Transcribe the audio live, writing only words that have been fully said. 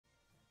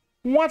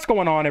What's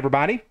going on,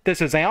 everybody?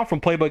 This is Al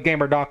from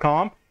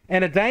PlaybookGamer.com,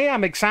 and today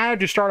I'm excited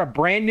to start a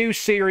brand new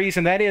series,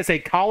 and that is a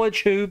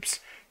College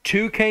Hoops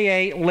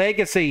 2K8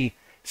 Legacy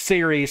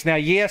series. Now,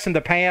 yes, in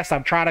the past,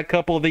 I've tried a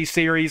couple of these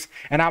series,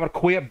 and I would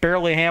quit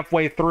barely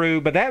halfway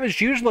through, but that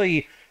was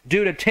usually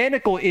due to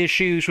technical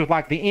issues with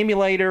like the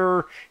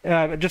emulator,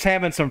 just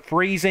having some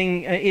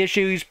freezing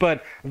issues,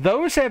 but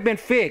those have been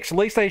fixed. At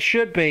least they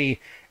should be.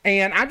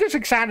 And I'm just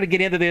excited to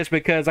get into this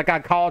because I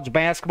got college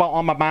basketball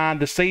on my mind.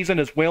 The season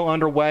is well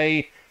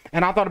underway,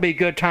 and I thought it'd be a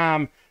good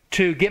time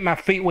to get my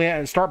feet wet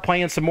and start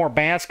playing some more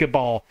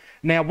basketball.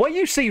 Now, what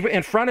you see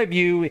in front of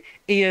you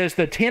is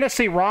the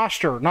Tennessee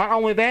roster. Not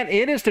only that,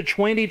 it is the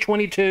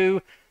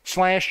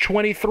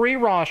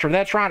 2022/23 roster.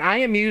 That's right. I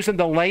am using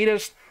the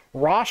latest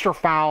roster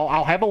file.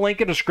 I'll have a link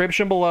in the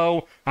description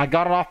below. I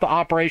got it off the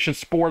Operation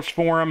Sports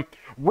forum.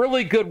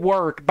 Really good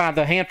work by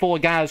the handful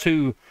of guys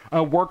who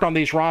worked on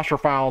these roster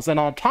files. And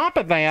on top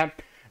of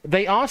that,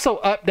 they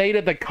also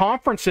updated the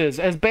conferences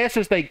as best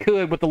as they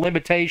could with the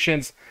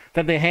limitations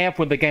that they have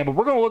with the game. But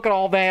we're going to look at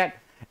all that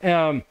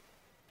a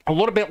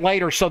little bit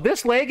later. So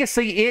this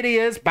Legacy, it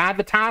is, by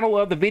the title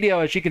of the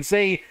video, as you can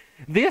see,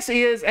 this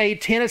is a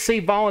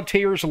Tennessee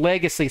Volunteers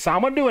Legacy. So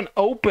I'm going to do an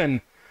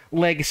open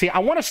Legacy. I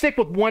want to stick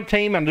with one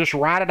team and just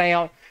ride it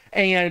out.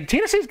 And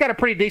Tennessee's got a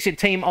pretty decent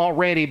team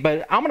already,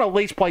 but I'm going to at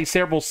least play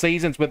several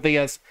seasons with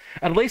this.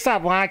 At least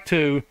I'd like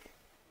to.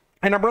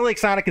 And I'm really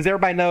excited because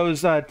everybody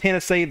knows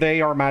Tennessee,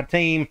 they are my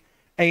team.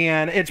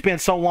 And it's been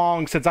so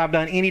long since I've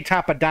done any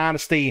type of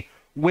dynasty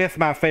with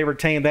my favorite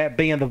team, that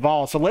being the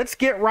Vol. So let's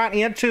get right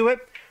into it.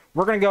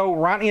 We're going to go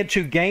right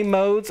into game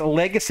modes.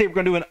 Legacy, we're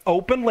going to do an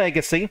open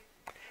Legacy.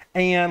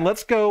 And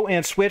let's go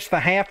and switch the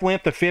half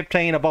length to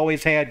 15. I've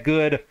always had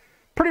good,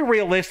 pretty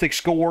realistic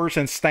scores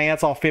and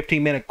stats off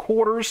 15-minute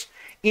quarters.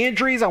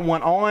 Injuries, I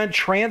want on.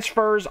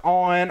 Transfers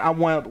on. I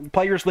want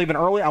players leaving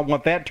early. I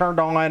want that turned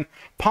on.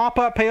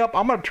 Pop-up help,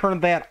 I'm going to turn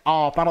that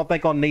off. I don't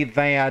think I'll need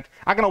that.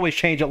 I can always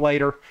change it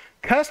later.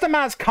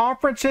 Customized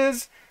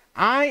conferences,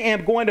 I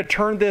am going to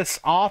turn this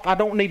off. I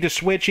don't need to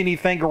switch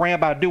anything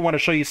around, but I do want to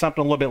show you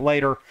something a little bit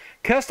later.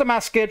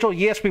 Customized schedule,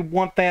 yes, we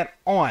want that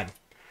on.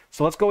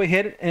 So let's go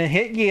ahead and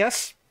hit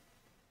yes.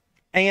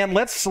 And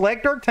let's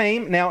select our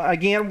team. Now,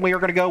 again, we are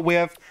going to go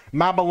with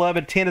my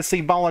beloved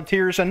Tennessee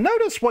Volunteers. And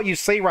notice what you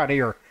see right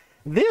here.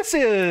 This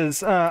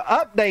is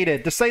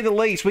updated, to say the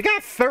least. We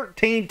got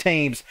 13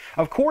 teams.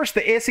 Of course,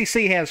 the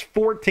SEC has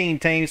 14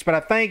 teams, but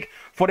I think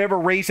for whatever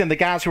reason, the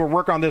guys who are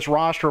working on this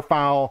roster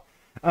file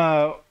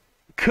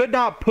could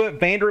not put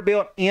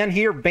Vanderbilt in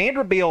here.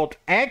 Vanderbilt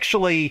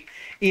actually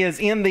is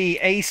in the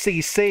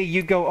ACC.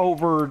 You go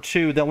over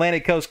to the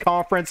Atlantic Coast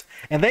Conference,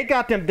 and they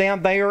got them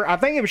down there. I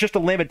think it was just a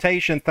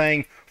limitation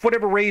thing for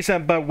whatever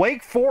reason, but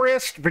Wake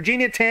Forest,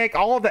 Virginia Tech,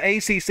 all of the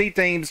ACC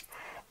teams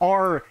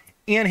are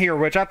in here,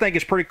 which I think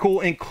is pretty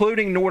cool,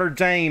 including Notre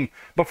Dame.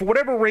 But for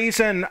whatever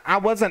reason, I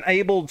wasn't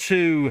able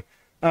to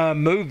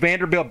move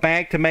Vanderbilt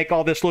back to make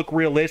all this look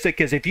realistic,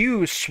 because if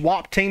you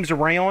swap teams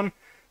around,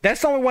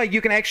 that's the only way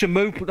you can actually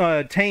move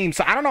teams.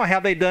 So I don't know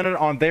how they've done it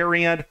on their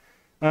end,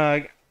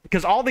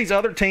 because all these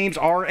other teams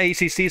are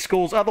ACC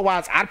schools.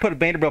 Otherwise, I'd put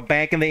Vanderbilt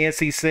back in the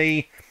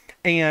SEC,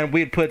 and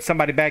we'd put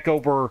somebody back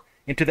over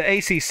into the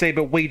ACC,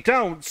 but we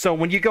don't. So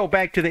when you go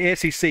back to the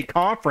SEC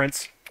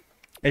conference,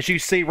 as you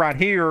see right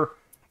here,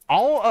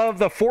 all of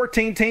the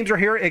 14 teams are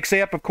here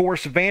except, of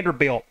course,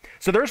 Vanderbilt.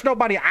 So there's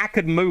nobody I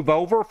could move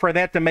over for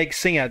that to make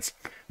sense.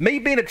 Me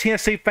being a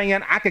Tennessee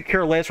fan, I could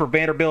care less where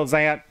Vanderbilt's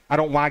at. I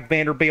don't like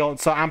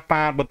Vanderbilt, so I'm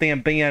fine with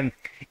them being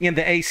in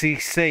the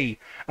ACC.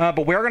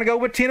 But we're going to go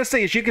with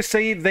Tennessee. As you can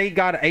see, they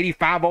got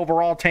 85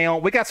 overall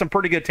talent. We got some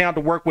pretty good talent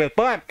to work with.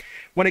 But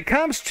when it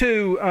comes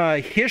to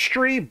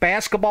history,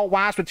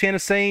 basketball-wise with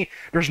Tennessee,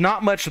 there's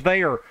not much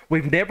there.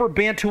 We've never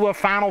been to a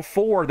Final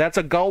Four. That's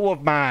a goal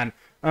of mine.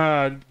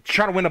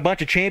 Try to win a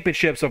bunch of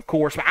championships, of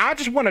course, but I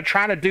just want to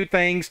try to do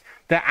things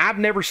that I've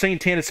never seen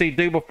Tennessee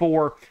do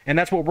before, and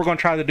that's what we're going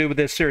to try to do with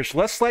this series. So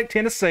let's select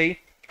Tennessee,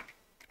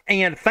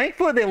 and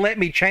thankfully they let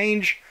me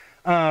change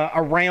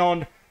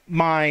around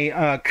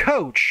my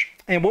coach.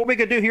 And what we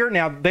can do here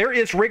now, there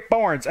is Rick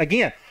Barnes.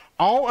 Again,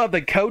 all of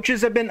the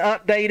coaches have been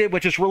updated,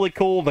 which is really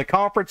cool. The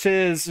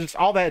conferences, just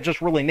all that,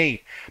 just really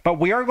neat. But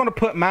we are going to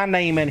put my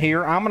name in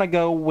here. I'm going to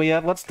go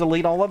with, let's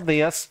delete all of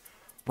this.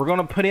 We're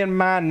going to put in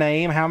my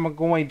name. How am I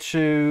going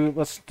to,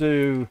 let's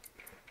do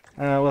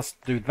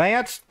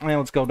that. And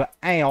let's go to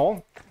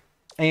Al.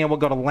 And we'll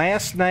go to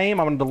last name.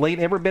 I'm going to delete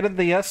every bit of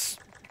this.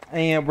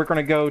 And we're going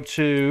to go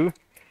to,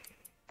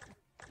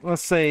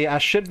 let's see, I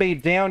should be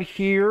down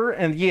here.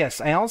 And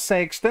yes, Al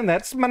Sexton,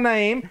 that's my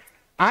name.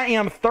 I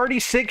am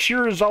 36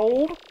 years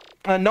old.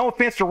 No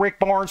offense to Rick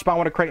Barnes, but I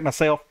want to correct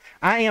myself.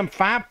 I am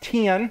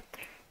 5'10".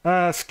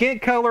 Skin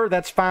color,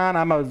 that's fine.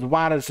 I'm as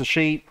white as a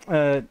sheet.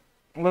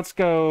 Let's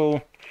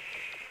go.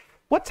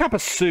 What type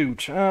of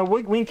suit?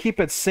 We can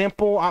keep it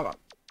simple.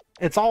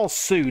 It's all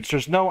suits.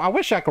 There's no. I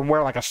wish I could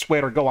wear like a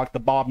sweater, go like the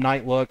Bob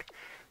Knight look.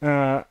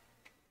 We'll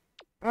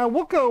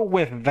go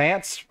with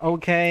that's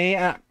okay.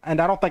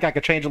 And I don't think I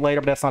could change it later,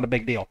 but that's not a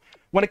big deal.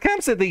 When it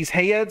comes to these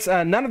heads,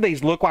 none of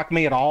these look like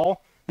me at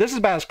all. This is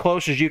about as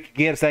close as you can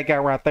get as that guy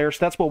right there, so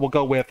that's what we'll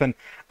go with. And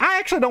I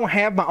actually don't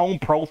have my own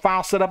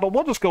profile set up, but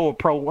we'll just go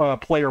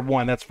with player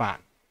 1. That's fine.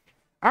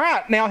 All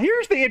right, now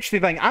here's the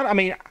interesting thing.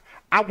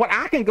 What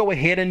I can go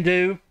ahead and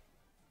do,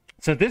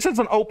 since this is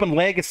an open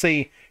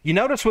legacy, you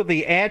notice with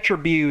the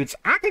attributes,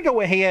 I can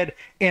go ahead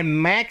and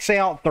max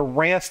out the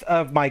rest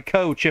of my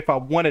coach if I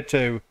wanted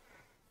to.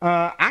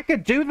 I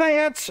could do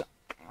that.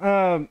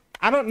 I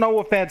don't know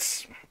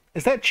if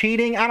is that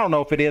cheating? I don't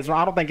know if it is.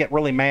 I don't think it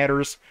really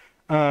matters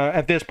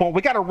at this point.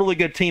 We got a really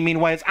good team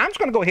anyways. I'm just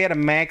going to go ahead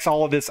and max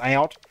all of this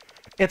out.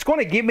 It's going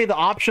to give me the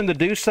option to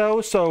do so,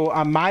 so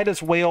I might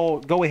as well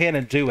go ahead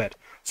and do it.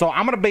 So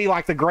I'm going to be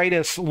like the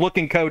greatest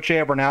looking coach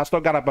ever now. I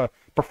still got to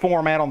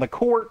perform out on the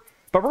court,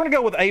 but we're going to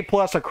go with A+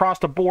 across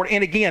the board.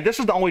 And again, this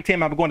is the only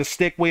team I'm going to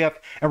stick with,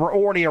 and we're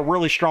already a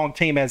really strong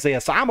team as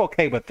is, so I'm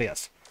okay with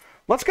this.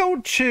 Let's go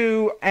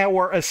to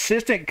our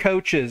assistant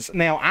coaches.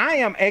 Now, I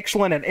am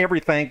excellent at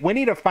everything. We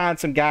need to find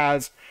some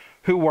guys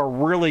who are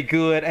really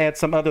good at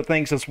some other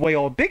things as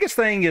well. Biggest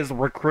thing is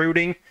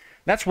recruiting.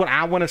 That's what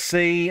I want to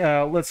see.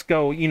 Let's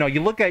go.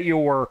 You look at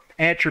your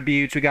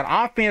attributes. We got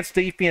offense,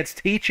 defense,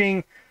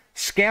 teaching,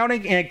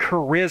 scouting, and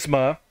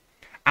charisma.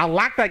 I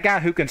like that guy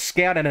who can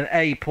scout at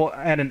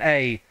an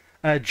A.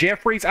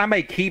 Jeffries, I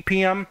may keep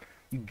him.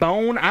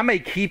 Bone, I may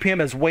keep him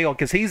as well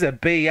because he's a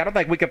B. I don't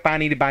think we could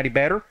find anybody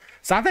better.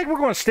 So I think we're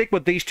going to stick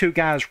with these two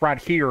guys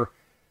right here.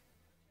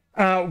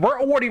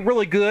 We're already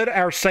really good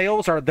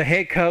ourselves, or the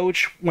head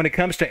coach, when it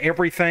comes to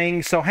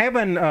everything. So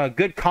having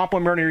good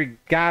complementary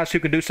guys who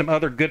can do some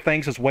other good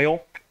things as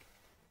well.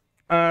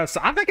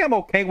 So I think I'm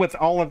okay with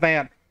all of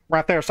that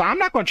right there. So I'm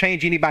not going to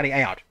change anybody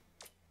out.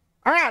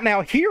 All right,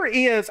 now here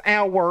is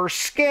our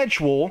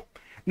schedule.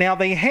 Now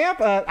they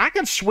have, I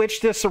can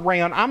switch this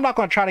around. I'm not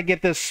going to try to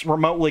get this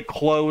remotely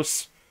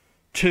close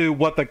to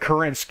what the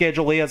current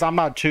schedule is. I'm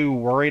not too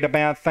worried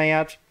about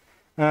that.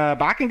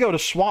 But I can go to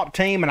swap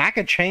team and I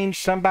can change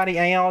somebody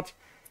out.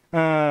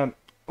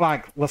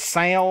 Like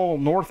LaSalle,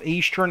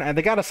 Northeastern, and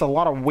they got us a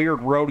lot of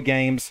weird road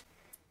games.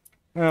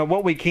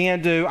 What we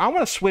can do, I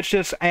want to switch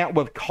this out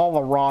with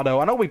Colorado.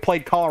 I know we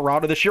played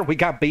Colorado this year. We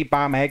got beat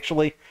by them,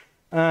 actually.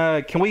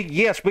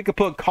 Yes, we could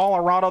put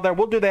Colorado there.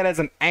 We'll do that as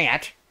an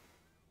at.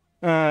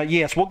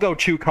 Yes, we'll go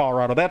to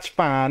Colorado. That's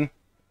fine.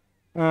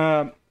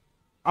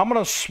 I'm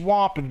going to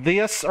swap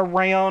this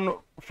around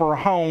for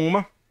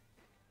home.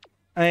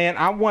 And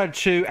I want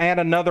to add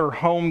another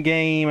home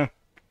game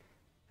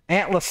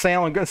at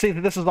LaSalle. And see,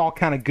 this is all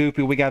kind of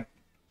goofy. We're going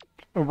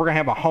to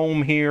have a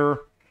home here.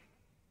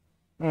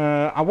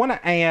 I want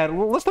to add,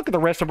 let's look at the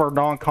rest of our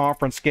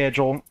non-conference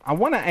schedule. I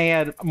want to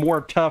add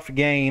more tough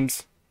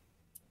games.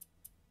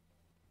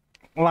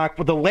 Like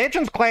with the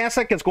Legends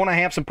Classic, it's going to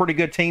have some pretty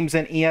good teams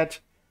in it.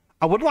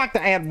 I would like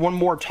to add one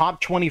more top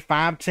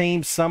 25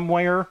 team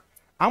somewhere.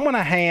 We're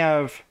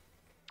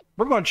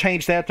going to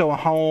change that to a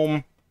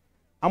home.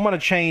 I'm going to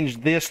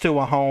change this to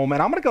a home, and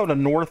I'm going to go to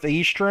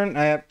Northeastern.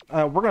 We're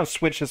going to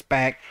switch this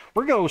back.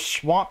 We're going to go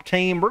swap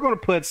team. We're going to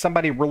put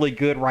somebody really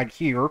good right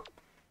here.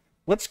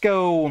 Let's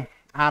go,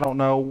 I don't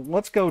know.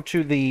 Let's go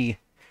to the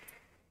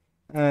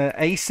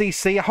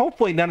ACC.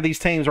 Hopefully none of these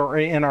teams are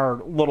in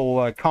our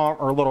little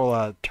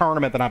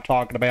tournament that I'm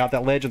talking about,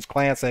 that Legends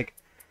Classic.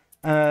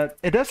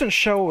 It doesn't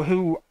show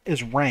who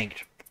is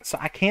ranked, so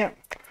I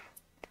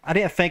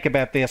didn't think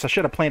about this. I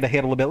should have planned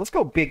ahead a little bit. Let's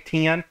go Big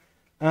Ten.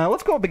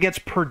 Let's go up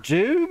against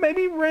Purdue,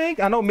 maybe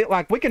ranked. I know,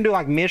 like, we can do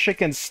like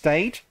Michigan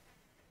State.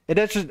 It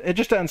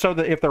just doesn't show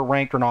that if they're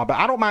ranked or not. But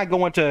I don't mind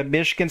going to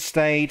Michigan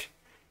State.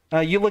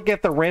 You look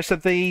at the rest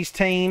of these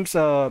teams: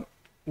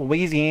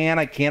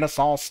 Louisiana,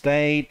 Kennesaw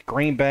State,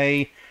 Green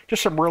Bay.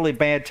 Just some really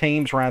bad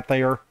teams right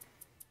there.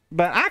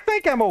 But I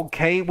think I'm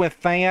okay with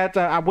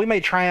that. We may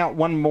try out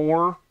one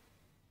more.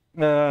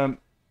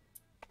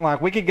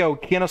 Like, we could go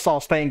Kennesaw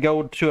State and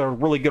go to a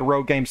really good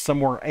road game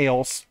somewhere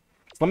else.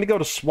 Let me go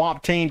to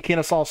swap team,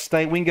 Kennesaw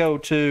State. We can go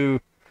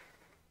to,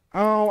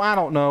 I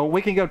don't know.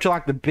 We can go to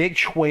like the Big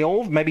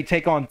 12, maybe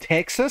take on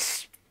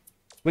Texas.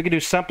 We can do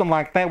something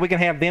like that. We can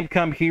have them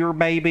come here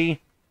maybe.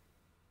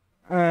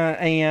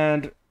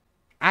 And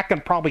I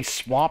can probably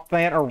swap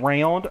that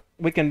around.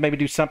 We can maybe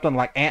do something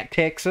like at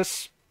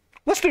Texas.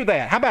 Let's do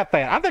that. How about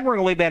that? I think we're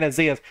going to leave that as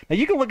is. Now,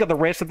 you can look at the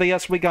rest of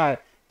this. We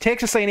got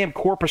Texas A&M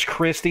Corpus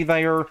Christi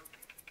there.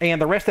 And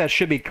the rest of that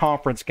should be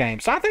conference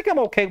games. So I think I'm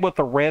okay with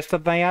the rest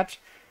of that.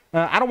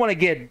 I don't want to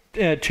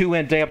get too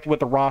in-depth with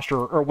the roster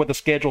or with the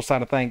schedule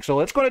side of things. So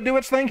it's going to do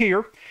its thing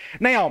here.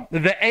 Now,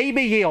 the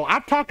ABL,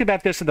 I've talked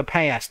about this in the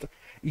past.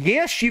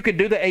 Yes, you could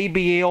do the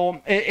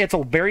ABL. It's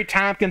a very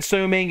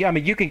time-consuming. I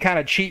mean, you can kind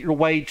of cheat your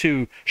way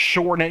to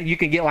shorten it. You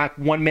can get like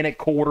 1 minute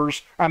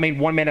quarters. 1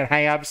 minute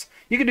halves.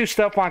 You can do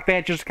stuff like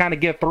that just to kind of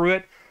get through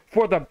it.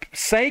 For the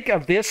sake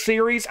of this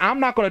series, I'm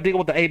not going to deal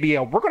with the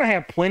ABL. We're going to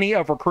have plenty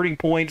of recruiting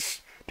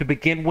points to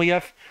begin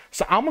with.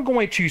 So I'm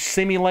going to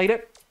simulate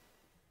it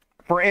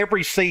for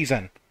every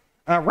season.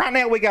 Right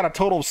now, we got a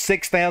total of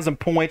 6,000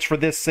 points for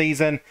this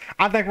season.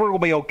 I think we're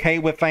going to be okay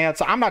with that,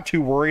 so I'm not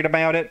too worried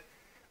about it.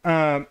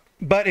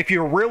 But if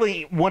you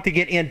really want to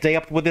get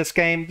in-depth with this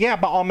game, yeah,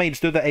 by all means,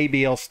 do the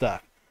ABL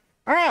stuff.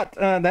 All right,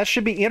 that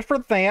should be it for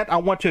that. I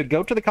want to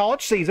go to the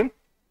college season.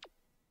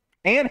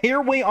 And here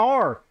we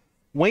are.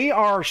 We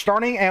are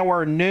starting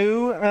our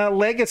new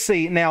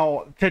legacy.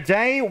 Now,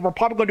 today, we're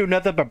probably going to do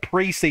nothing but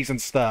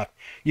preseason stuff.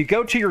 You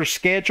go to your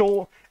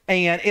schedule,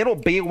 and it'll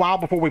be a while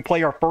before we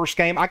play our first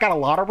game. I got a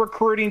lot of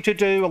recruiting to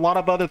do, a lot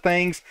of other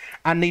things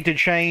I need to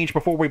change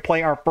before we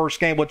play our first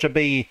game, which will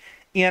be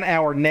in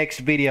our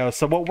next video.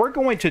 So what we're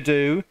going to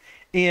do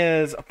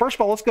is, first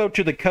of all, let's go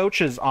to the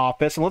coach's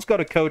office, and let's go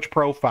to coach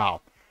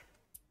profile.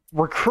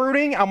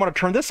 Recruiting, I'm going to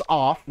turn this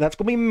off. That's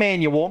going to be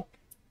manual.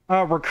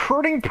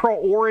 Recruiting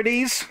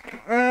priorities.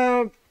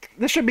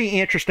 This should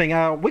be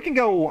interesting. We can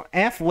go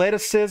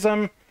athleticism.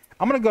 I'm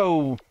going to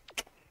go...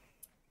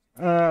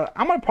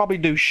 I'm going to probably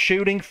do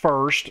shooting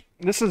first.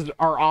 This is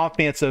our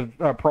offensive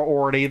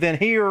priority. Then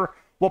here,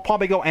 we'll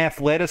probably go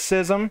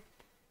athleticism.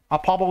 I'll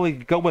probably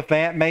go with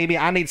that, maybe.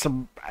 I need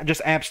some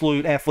just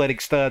absolute athletic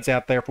studs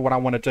out there for what I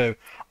want to do.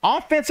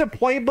 Offensive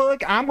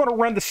playbook, I'm going to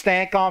run the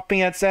stack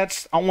offense.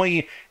 That's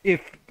only if...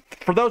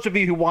 For those of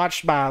you who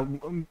watched my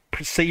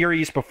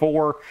series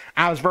before,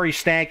 I was very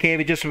stack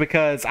heavy just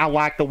because I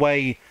like the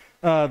way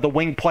the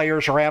wing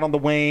players are out on the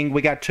wing.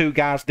 We got two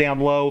guys down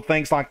low,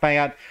 things like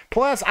that.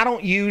 Plus, I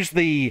don't use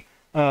the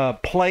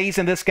plays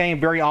in this game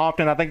very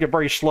often. I think they're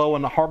very slow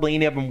and hardly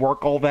any of them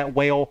work all that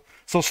well.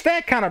 So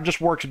stack kind of just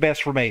works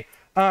best for me.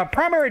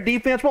 Primary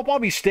defense, we'll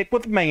probably stick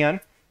with man.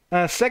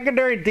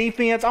 Secondary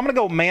defense, I'm going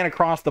to go man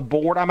across the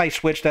board. I may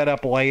switch that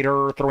up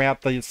later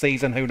throughout the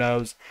season. Who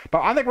knows? But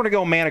I think we're going to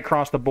go man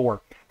across the board.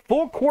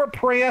 Full court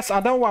press,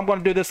 I know I'm going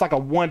to do this like a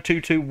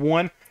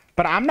 1-2-2-1,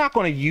 but I'm not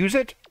going to use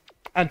it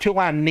until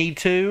I need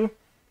to.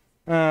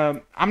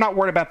 I'm not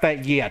worried about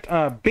that yet.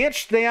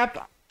 Bench depth,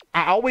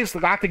 I always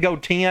like to go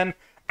 10.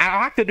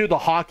 I like to do the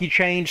hockey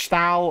change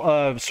style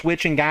of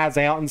switching guys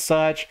out and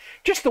such.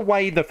 Just the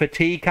way the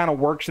fatigue kind of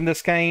works in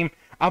this game.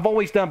 I've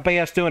always done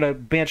best doing a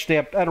bench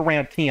depth at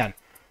around 10.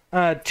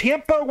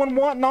 Tempo and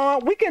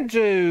whatnot, we can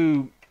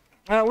do,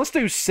 let's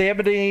do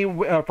 70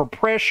 for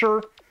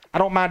pressure. I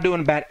don't mind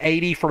doing about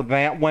 80 for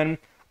that one.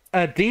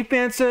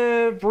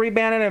 Defensive,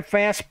 rebounding, and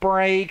fast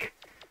break,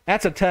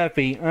 that's a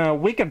toughie.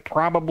 We could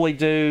probably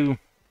do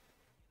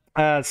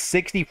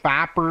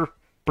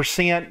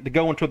 65% to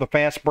go into the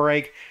fast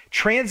break.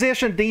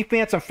 Transition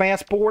defense and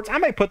fast boards, I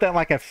may put that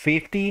like a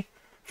 50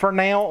 for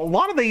now. A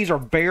lot of these are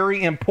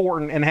very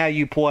important in how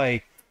you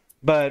play.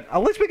 But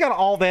at least we got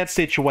all that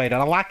situated.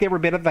 I like every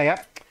bit of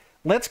that.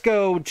 Let's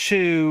go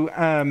to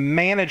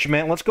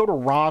management. Let's go to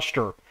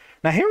roster.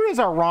 Now, here is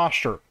our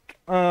roster.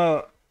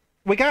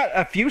 We got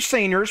a few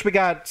seniors. We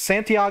got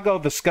Santiago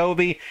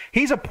Vescovi.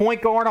 He's a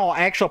point guard. I'll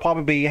actually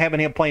probably be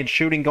having him playing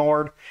shooting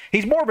guard.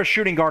 He's more of a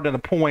shooting guard than a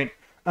point.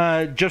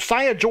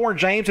 Josiah Jordan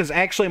James is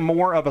actually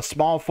more of a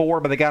small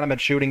forward, but they got him at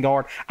shooting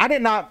guard. I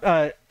did not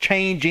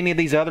change any of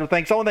these other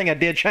things. The only thing I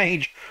did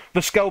change,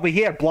 Vescovi,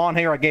 he had blonde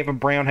hair. I gave him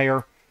brown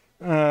hair.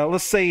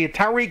 Let's see.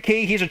 Tyreek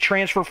Key, he's a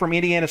transfer from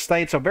Indiana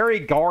State, so very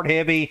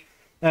guard-heavy.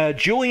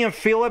 Julian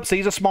Phillips,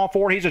 he's a small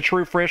forward. He's a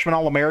true freshman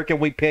All-American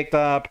we picked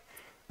up.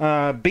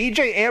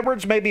 B.J.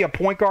 Edwards may be a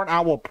point guard.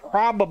 I will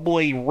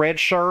probably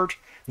redshirt.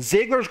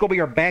 Ziegler's going to be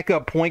our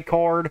backup point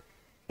guard.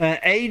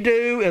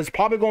 Adu is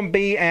probably going to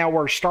be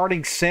our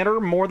starting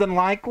center, more than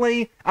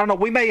likely. I don't know.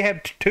 We may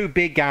have two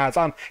big guys.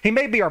 He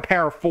may be our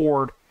power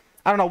forward.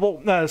 I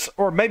don't know.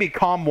 Or maybe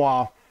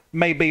Kamwa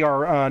may be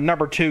our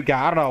number 2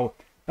 guy. I don't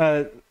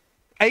know.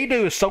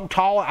 Adu is so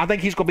tall, I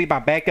think he's going to be my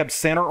backup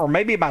center or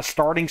maybe my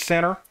starting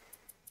center.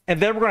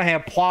 And then we're going to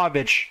have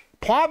Plavich.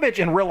 Plavich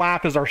in real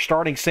life is our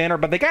starting center,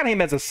 but they got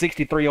him as a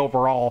 63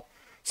 overall.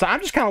 So I'm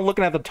just kind of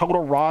looking at the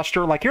total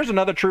roster. Like, here's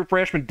another true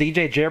freshman,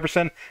 DJ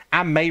Jefferson.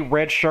 I may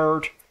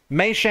redshirt.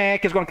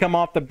 Meshack is going to come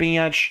off the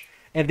bench.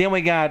 And then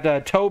we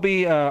got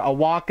Toby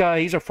Awaka.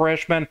 He's a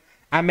freshman.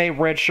 I may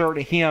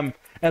redshirt him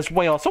as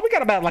well. So we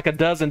got about like a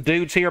dozen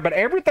dudes here, but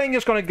everything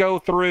is going to go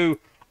through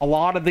a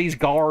lot of these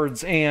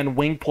guards and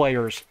wing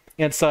players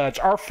and such.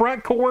 Our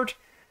front court,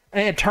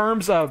 in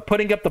terms of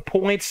putting up the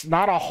points,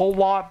 not a whole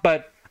lot,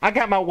 but I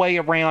got my way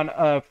around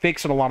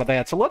fixing a lot of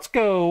that. So let's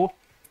go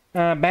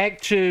back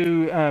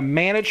to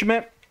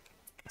management,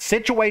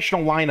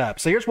 situational lineup.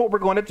 So here's what we're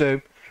going to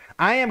do.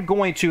 I am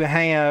going to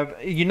have,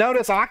 you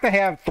notice I like to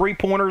have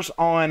 3-pointers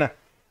on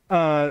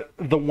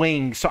the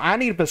wing. So I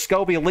need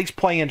Vescovi at least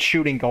playing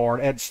shooting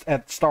guard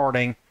at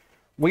starting.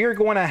 We are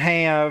going to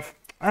have,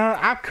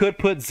 I could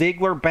put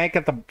Ziegler back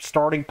at the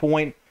starting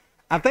point.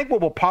 I think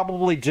what we'll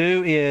probably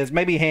do is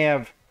maybe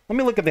have, let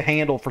me look at the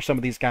handle for some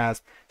of these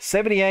guys.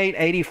 78,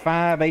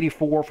 85,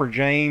 84 for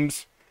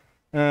James.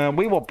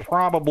 We will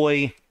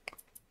probably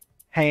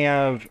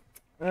have,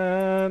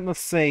 let's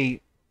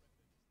see.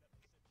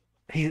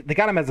 They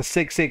got him as a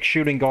 6'6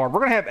 shooting guard.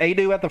 We're going to have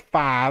Adu at the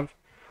 5.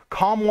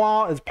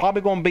 Kamwa is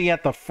probably going to be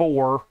at the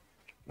 4.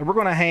 And we're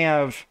going to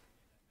have,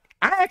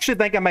 I actually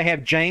think I may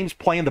have James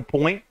playing the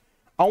point,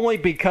 only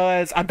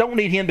because I don't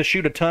need him to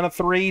shoot a ton of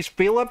threes.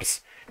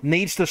 Phillips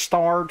needs to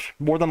start,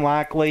 more than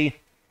likely.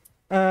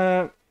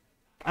 I'm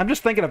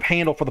just thinking of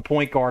handle for the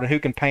point guard and who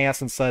can pass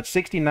and such.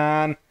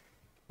 69,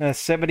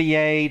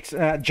 78.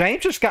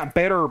 James just got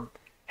better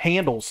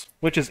handles,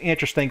 which is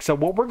interesting. So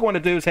what we're going to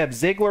do is have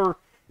Ziegler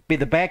be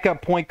the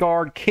backup point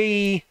guard.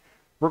 Key,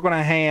 we're going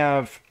to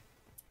have...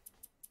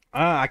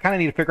 I kind of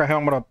need to figure out how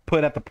I'm going to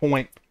put at the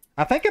point.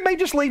 I think I may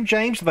just leave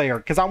James there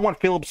because I want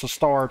Phillips to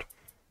start.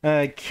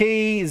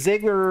 Key,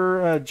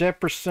 Ziegler,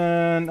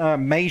 Jefferson,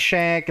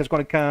 Meshack is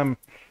going to come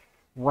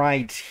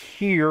right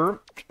here.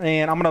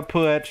 And I'm going to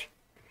put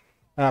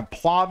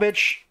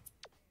Plavich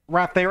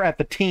right there at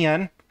the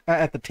 10.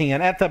 At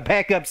the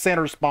backup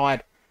center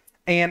spot.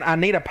 And I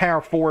need a power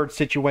forward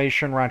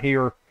situation right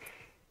here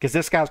because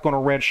this guy's going to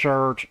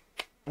redshirt.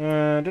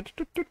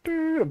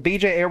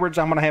 BJ Edwards,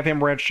 I'm going to have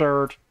him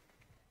redshirt.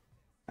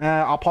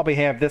 I'll probably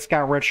have this guy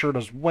redshirt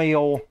as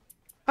well.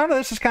 I don't know,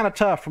 this is kind of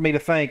tough for me to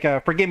think.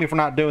 Forgive me for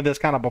not doing this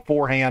kind of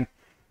beforehand.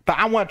 But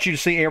I want you to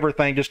see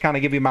everything, just kind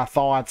of give you my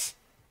thoughts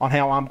on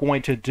how I'm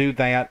going to do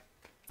that.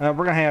 We're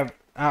going to have...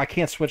 I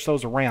can't switch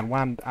those around.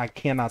 Why I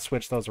cannot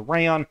switch those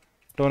around?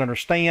 Don't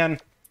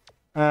understand.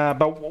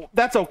 But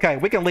that's okay.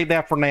 We can leave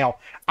that for now.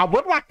 I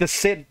would like to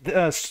set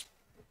this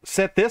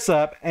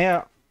up.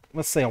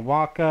 Let's see,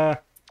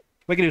 Waka.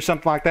 We can do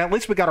something like that. At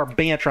least we got our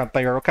bench right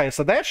there. Okay,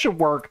 so that should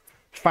work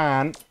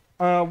fine.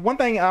 One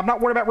thing, I'm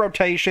not worried about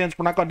rotations.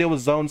 We're not going to deal with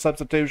zone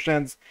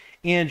substitutions,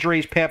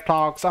 injuries, pep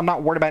talks. I'm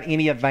not worried about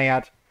any of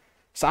that.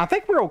 So I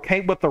think we're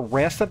okay with the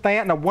rest of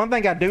that. Now, one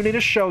thing I do need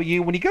to show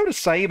you, when you go to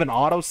save and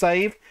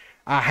autosave,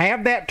 I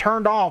have that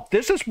turned off.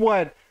 This is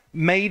what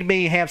made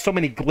me have so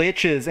many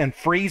glitches and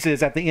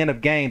freezes at the end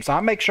of games. So I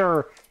make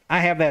sure I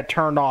have that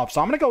turned off.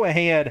 So I'm going to go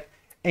ahead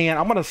and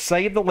I'm going to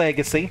save the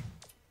legacy.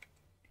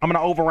 I'm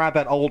going to override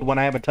that old one.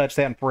 I haven't touched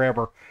that in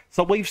forever.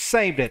 So we've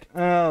saved it.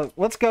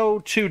 Let's go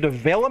to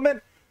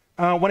development.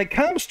 When it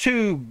comes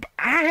to...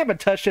 I haven't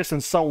touched this in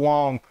so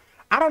long.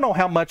 I don't know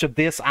how much of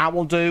this I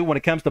will do when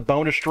it comes to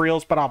bonus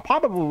drills, but I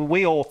probably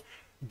will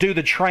do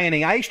the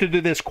training. I used to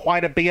do this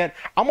quite a bit.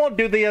 I'm going to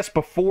do this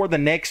before the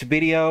next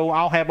video.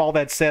 I'll have all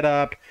that set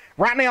up.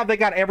 Right now, they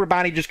got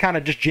everybody just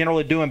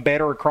generally doing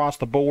better across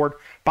the board.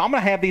 But I'm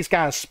going to have these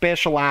guys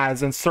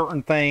specialize in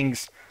certain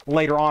things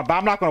later on. But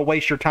I'm not going to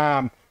waste your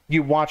time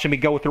you watching me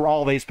go through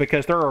all these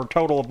because there are a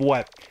total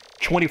of,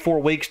 24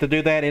 weeks to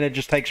do that, and it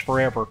just takes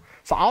forever.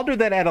 So I'll do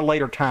that at a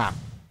later time.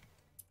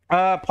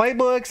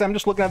 Playbooks, I'm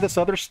just looking at this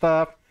other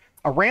stuff.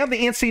 Around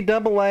the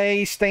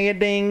NCAA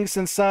standings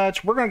and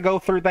such, we're going to go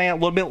through that a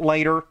little bit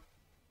later.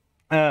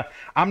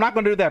 I'm not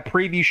going to do that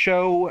preview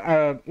show.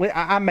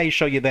 I may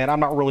show you that. I'm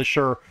not really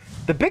sure.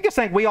 The biggest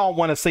thing we all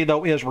want to see,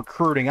 though, is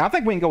recruiting. I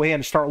think we can go ahead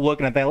and start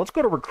looking at that. Let's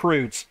go to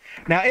recruits.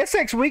 Now,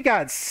 SX, we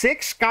got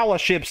 6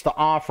 scholarships to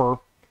offer,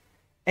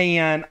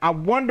 and I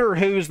wonder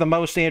who's the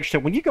most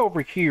interested. When you go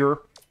over here,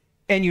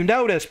 and you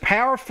notice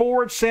power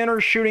forward,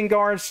 center, shooting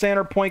guard,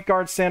 center, point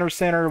guard,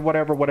 center,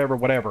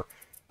 whatever.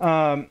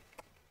 I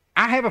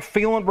have a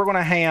feeling we're going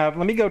to have...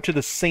 Let me go to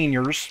the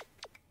seniors.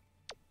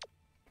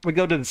 We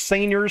go to the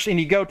seniors, and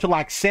you go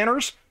to,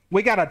 centers.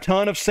 We got a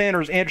ton of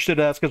centers interested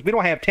in us because we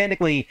don't have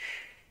technically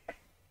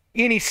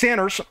any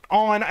centers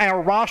on our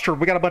roster.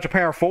 We got a bunch of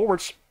power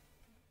forwards.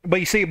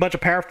 But you see a bunch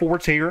of power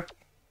forwards here.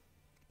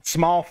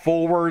 Small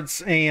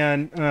forwards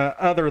and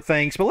other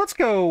things. But let's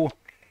go...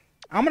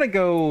 I'm going to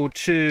go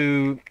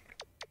to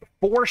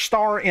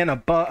 4-star and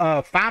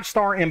above,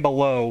 5-star and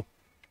below.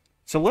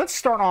 So let's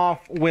start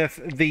off with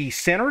the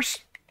centers.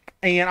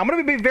 And I'm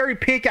going to be very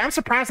picky. I'm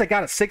surprised they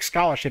got 6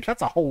 scholarships.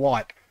 That's a whole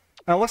lot.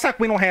 Looks like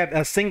we don't have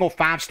a single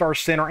 5-star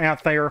center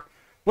out there.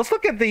 Let's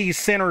look at these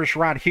centers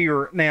right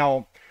here.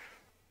 Now,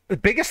 the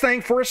biggest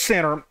thing for a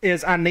center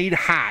is I need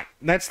height.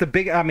 That's the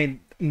big...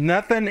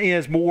 nothing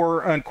is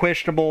more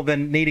unquestionable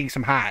than needing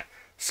some height.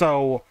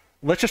 So...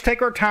 let's just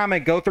take our time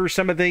and go through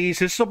some of these.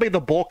 This will be the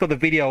bulk of the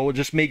video,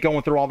 just me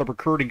going through all the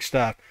recruiting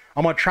stuff.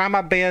 I'm going to try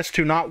my best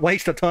to not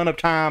waste a ton of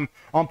time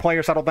on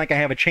players I don't think I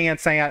have a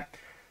chance at.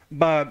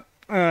 But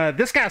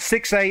this guy's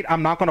 6'8".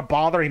 I'm not going to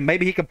bother him.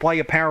 Maybe he could play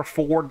a power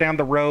forward down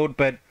the road.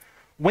 But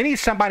we need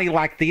somebody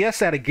like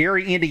this out of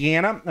Gary,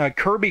 Indiana.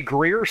 Kirby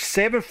Greer,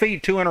 7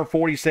 feet,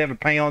 247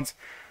 pounds.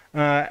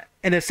 And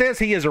it says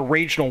he is a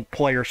regional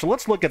player. So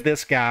let's look at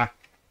this guy.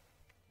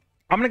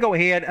 I'm going to go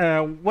ahead.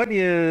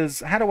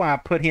 How do I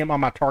put him on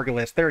my target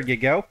list? There you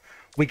go.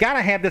 We got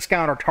to have this guy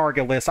on our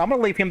target list. I'm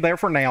going to leave him there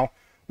for now.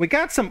 We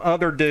got some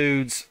other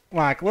dudes.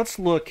 Let's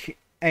look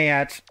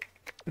at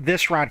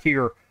this right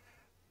here.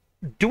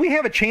 Do we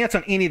have a chance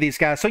on any of these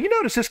guys? So you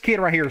notice this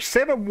kid right here,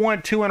 7'1",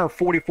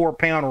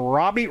 244-pound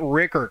Robbie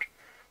Rickard.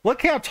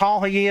 Look how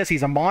tall he is.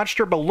 He's a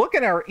monster, but look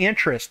at our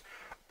interest.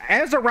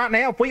 As of right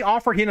now, if we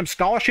offered him a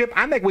scholarship,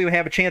 I think we would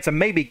have a chance of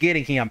maybe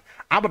getting him.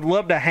 I would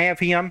love to have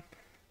him.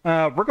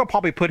 We're going to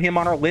probably put him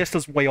on our list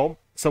as well.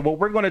 So what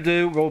we're going to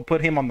do, we'll put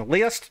him on the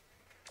list.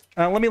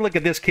 Let me look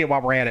at this kid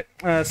while we're at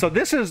it. So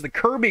this is the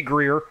Kirby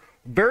Greer.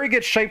 Very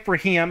good shape for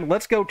him.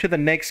 Let's go to the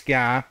next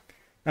guy.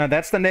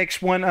 That's the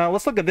next one.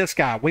 Let's look at this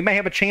guy. We may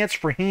have a chance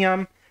for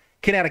him.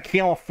 Kid out of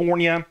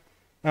California.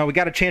 We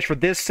got a chance for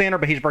this center,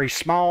 but he's very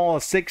small.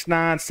 6'9",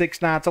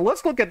 6'9". So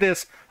let's look at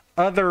this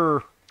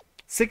other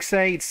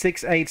 6'8",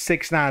 6'8",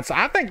 6'9". So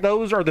I think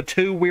those are the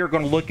two we're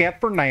going to look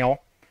at for now.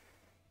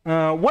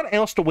 What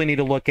else do we need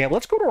to look at?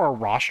 Let's go to our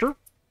roster.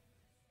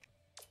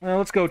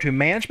 Let's go to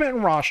management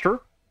and roster.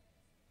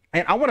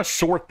 And I want to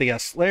sort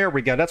this. There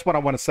we go. That's what I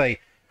want to say.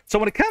 So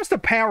when it comes to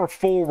power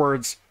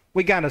forwards,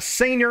 we got a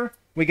senior,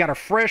 we got a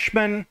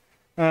freshman.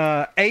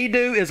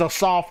 Adu is a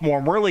sophomore.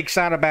 I'm really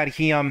excited about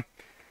him.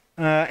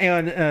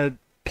 And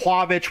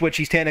Plavich, which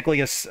he's technically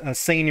a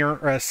senior,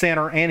 or a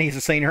center, and he's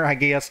a senior, I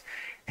guess.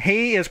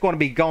 He is going to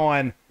be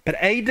gone. But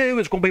Adu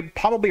is going to be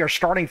probably our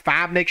starting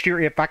 5 next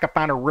year if I can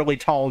find a really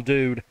tall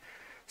dude.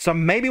 So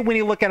maybe when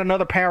you look at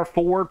another power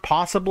forward,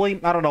 possibly.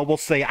 I don't know. We'll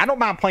see. I don't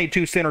mind playing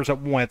 2 centers at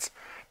once.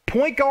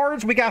 Point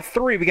guards, we got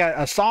 3. We got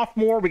a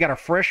sophomore, we got a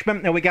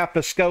freshman, and we got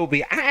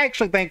Vescovi. I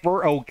actually think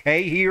we're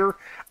okay here.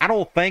 I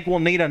don't think we'll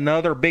need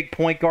another big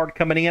point guard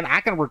coming in.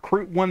 I can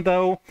recruit one,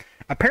 though.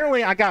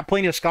 Apparently, I got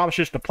plenty of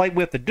scholarships to play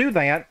with to do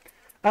that.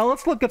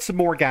 Let's look at some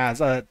more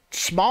guys.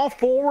 Small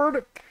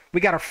forward,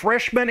 we got a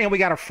freshman, and we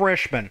got a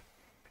freshman.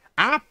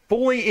 I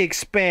fully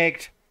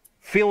expect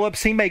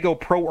Phillips, he may go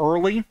pro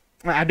early.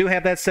 I do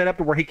have that set up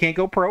to where he can't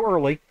go pro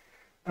early.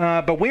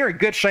 But we're in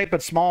good shape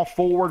at small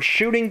forward.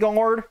 Shooting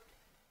guard,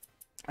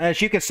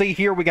 as you can see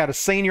here, we got a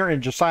senior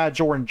in Josiah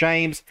Jordan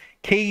James.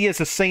 Key is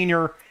a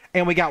senior,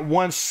 and we got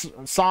one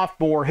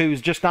sophomore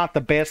who's just not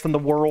the best in the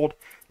world.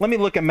 Let me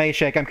look at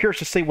Mayshak. I'm curious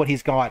to see what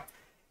he's got.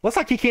 Looks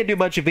like he can't do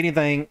much of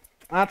anything.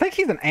 I think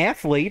he's an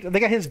athlete. They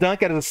got his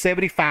dunk at a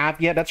 75.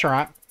 Yeah, that's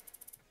right.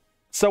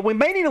 So we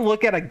may need to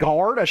look at a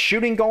guard, a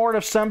shooting guard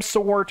of some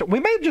sort. We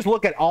may just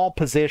look at all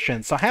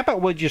positions. So how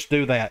about we just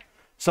do that?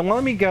 So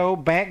let me go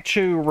back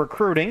to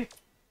recruiting.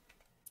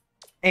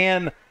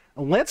 And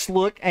let's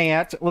go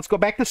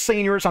back to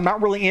seniors. I'm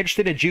not really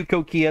interested in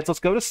JUCO kids. Let's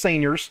go to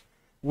seniors.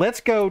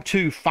 Let's go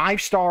to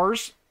 5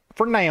 stars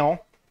for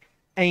now.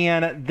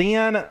 And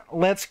then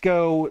let's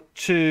go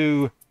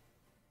to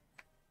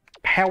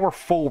power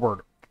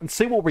forward and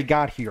see what we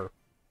got here.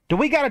 Do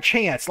we got a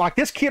chance? Like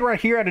this kid right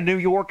here out of New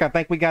York, I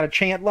think we got a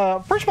chance.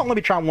 First of all, let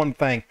me try one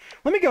thing.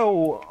 Let me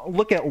go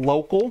look at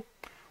local.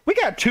 We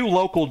got 2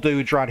 local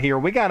dudes right here.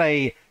 We got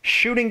a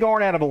shooting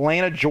guard out of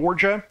Atlanta,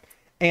 Georgia,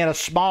 and a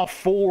small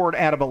forward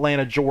out of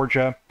Atlanta,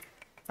 Georgia.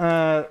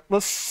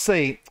 Let's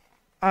see.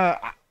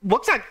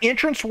 Looks like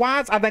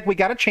entrance-wise, I think we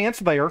got a chance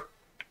there.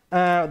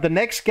 The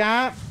next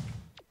guy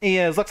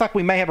looks like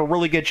we may have a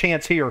really good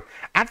chance here.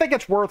 I think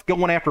it's worth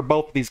going after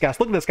both of these guys.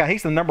 Look at this guy.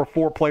 He's the number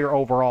 4 player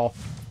overall.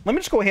 Let me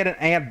just go ahead and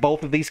add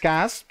both of these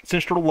guys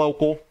since they're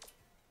local.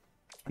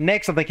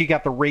 Next, I think you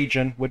got the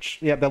region, which,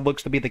 yeah, that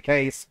looks to be the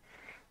case.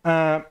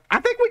 I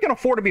think we can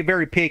afford to be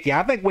very picky.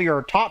 I think we are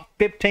a top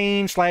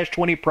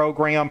 15/20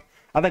 program.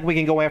 I think we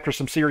can go after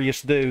some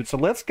serious dudes. So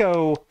let's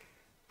go.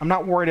 I'm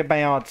not worried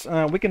about...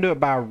 we can do it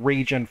by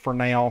region for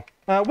now.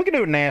 We can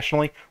do it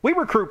nationally. We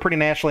recruit pretty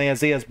nationally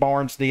as is.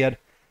 Barnes did.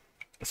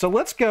 So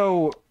let's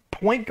go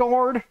point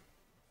guard.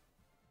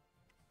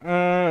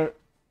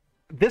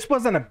 This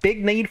wasn't a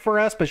big need for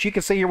us, but you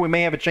can see here we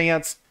may have a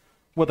chance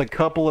with a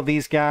couple of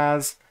these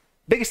guys.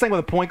 Biggest thing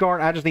with a point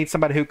guard, I just need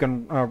somebody who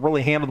can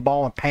really handle the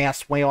ball and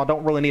pass well. I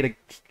don't really need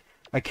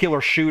a killer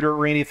shooter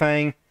or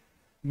anything.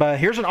 But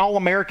here's an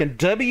All-American,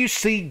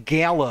 W.C.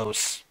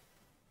 Gallows.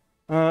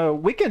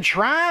 We can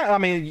try. I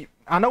mean,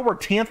 I know we're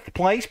 10th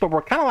place, but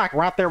we're kind of like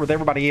right there with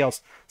everybody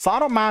else. So I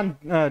don't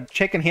mind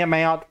checking him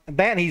out.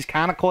 That, he's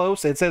kind of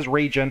close. It says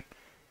region.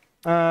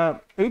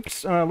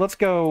 Let's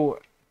go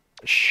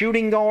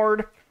shooting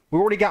guard. We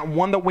already got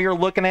one that we are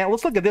looking at.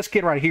 Let's look at this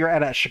kid right here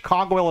out of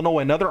Chicago, Illinois.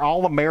 Another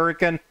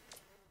All-American.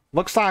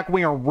 Looks like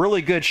we are in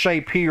really good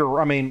shape here.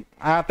 I mean,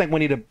 I think we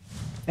need to...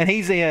 And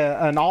he's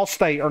an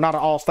All-State, or not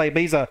an All-State,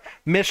 but he's a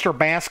Mr.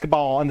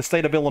 Basketball in the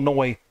state of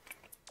Illinois.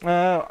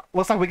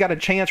 Looks like we got a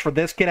chance for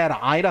this kid out of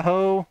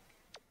Idaho.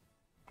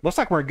 Looks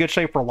like we're in good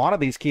shape for a lot of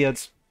these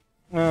kids.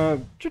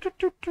 Let's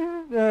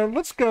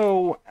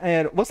go.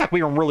 And looks like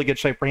we are in really good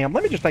shape for him.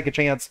 Let me just take a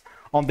chance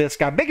on this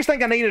guy. Biggest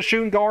thing I need as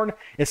shooting guard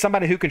is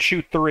somebody who can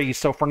shoot 3.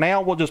 So for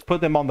now, we'll just put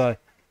them on the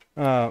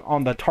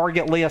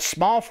target list.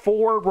 Small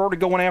forward, we're already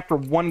going after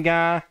one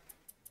guy.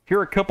 Here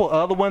are a couple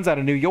other ones out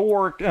of New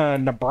York,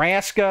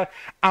 Nebraska.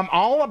 I'm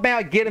all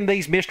about getting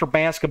these Mr.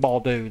 Basketball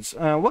dudes.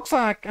 Looks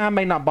like I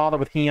may not bother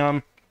with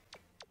him.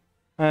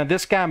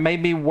 This guy may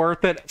be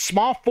worth it.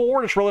 Small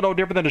forward is really no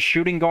different than a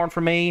shooting guard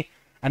for me.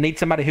 I need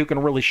somebody who can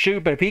really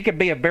shoot, but if he could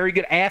be a very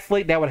good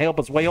athlete, that would help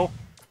as well.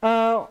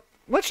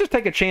 Let's just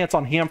take a chance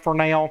on him for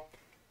now.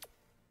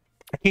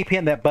 I keep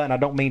hitting that button. I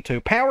don't mean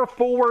to. Power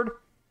forward.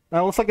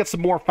 Let's look at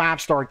some more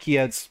 5-star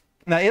kids.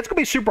 Now, it's going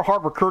to be super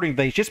hard recruiting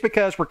these. Just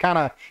because we're kind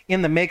of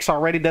in the mix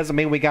already doesn't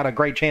mean we got a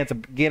great chance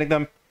of getting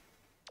them.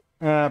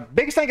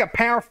 Biggest thing at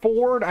power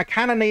forward, I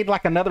kind of need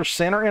like another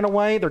center in a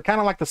way. They're kind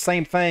of like the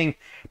same thing.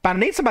 But I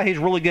need somebody who's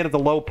really good at the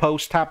low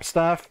post type of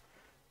stuff.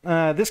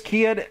 This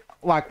kid,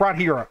 like right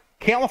here,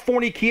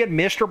 California kid,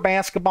 Mr.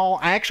 Basketball.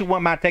 I actually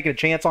wouldn't mind taking a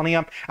chance on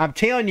him. I'm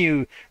telling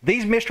you,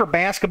 these Mr.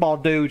 Basketball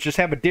dudes just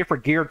have a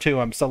different gear to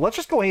them. So let's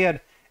just go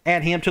ahead and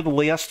add him to the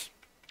list.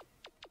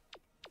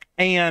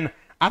 And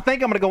I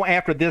think I'm going to go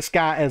after this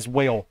guy as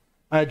well.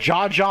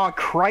 Jaja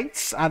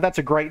Kreitz. That's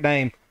a great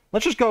name.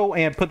 Let's just go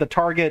and put the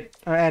target,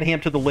 add him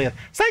to the list.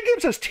 So that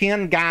gives us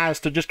 10 guys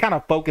to just kind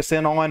of focus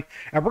in on,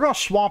 and we're going to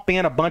swap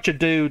in a bunch of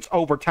dudes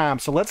over time.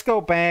 So let's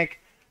go back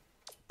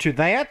to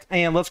that,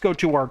 and let's go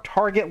to our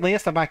target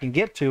list if I can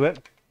get to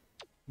it.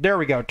 There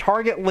we go,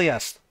 target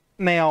list.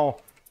 Now,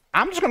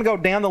 I'm just going to go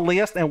down the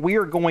list, and we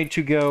are going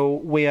to go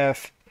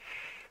with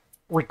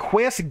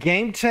request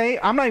game tape.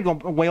 I'm not even going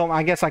to, well,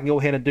 I guess I can go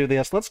ahead and do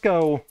this. Let's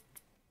go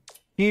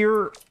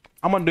here.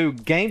 I'm going to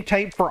do game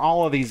tape for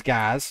all of these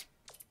guys.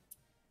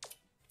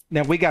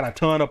 Now, we got a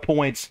ton of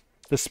points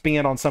to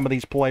spend on some of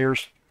these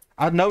players.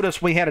 I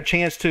noticed we had a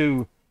chance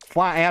to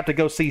fly out to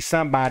go see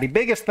somebody.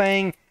 Biggest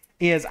thing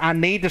is I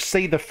need to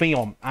see the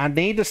film. I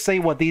need to see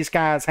what these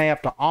guys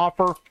have to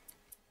offer.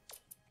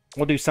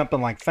 We'll do something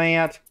like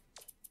that.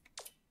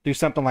 Do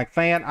something like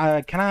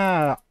that. Can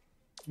I...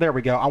 There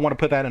we go. I want to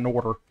put that in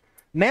order.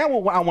 Now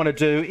what I want to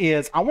do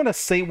is I want to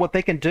see what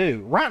they can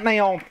do. Right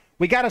now,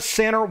 we got a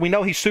center. We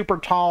know he's super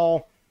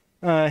tall.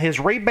 His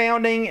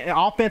rebounding,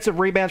 offensive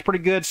rebound's pretty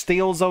good.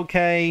 Steal's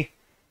okay.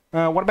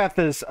 What about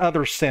this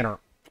other center?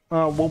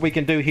 What we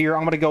can do here,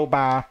 I'm going to go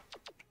by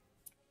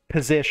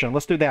position.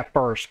 Let's do that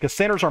first, because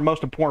center's our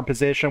most important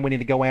position we need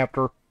to go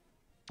after.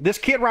 This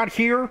kid right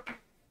here,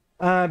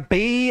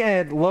 B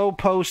at low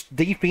post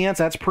defense,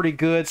 that's pretty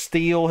good.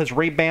 Steal, his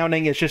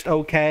rebounding is just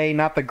okay.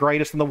 Not the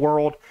greatest in the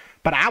world.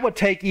 But I would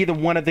take either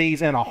one of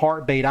these in a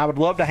heartbeat. I would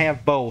love to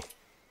have both.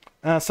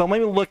 So let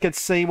me look and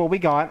see what we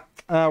got.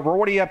 We're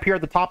already up here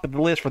at the top of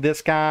the list for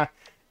this guy,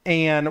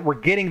 and we're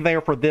getting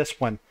there for this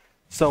one.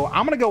 So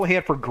I'm going to go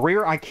ahead for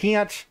Greer. I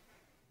can't...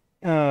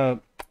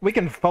 we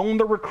can phone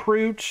the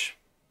recruit.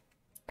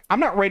 I'm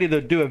not ready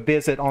to do a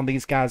visit on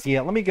these guys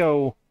yet. Let me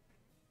go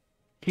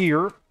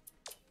here.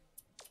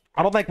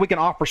 I don't think we can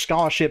offer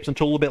scholarships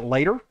until a little bit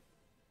later.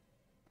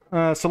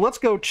 So let's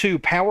go to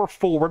power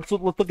forward.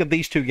 Let's look at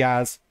these two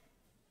guys.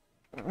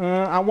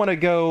 I want to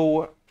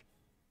go...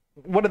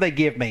 What do they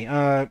give me?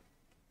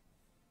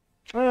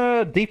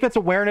 Defense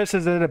awareness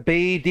is at a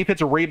B.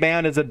 Defensive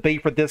rebound is a B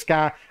for this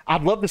guy.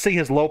 I'd love to see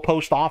his low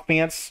post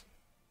offense.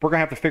 We're going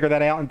to have to figure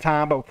that out in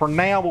time. But for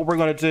now, what we're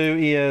going to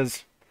do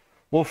is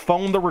we'll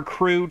phone the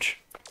recruit.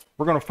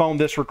 We're going to phone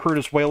this recruit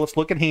as well. Let's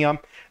look at him.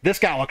 This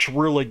guy looks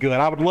really good.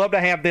 I would love to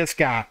have this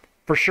guy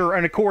for sure.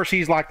 And, of course,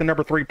 he's like the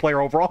number 3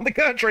 player overall in the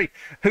country.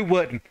 Who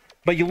wouldn't?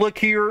 But you look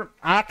here,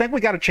 I think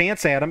we got a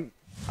chance at him.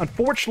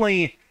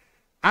 Unfortunately,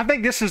 I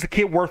think this is the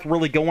kid worth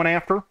really going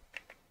after.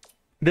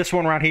 This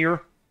one right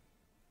here.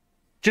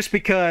 Just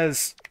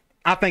because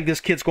I think this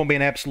kid's going to be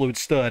an absolute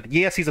stud.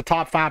 Yes, he's a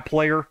top 5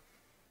 player,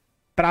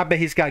 but I bet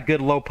he's got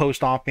good low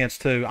post offense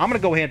too. I'm going to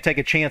go ahead and take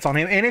a chance on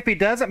him. And if he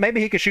doesn't,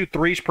 maybe he can shoot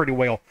threes pretty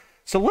well.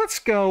 So let's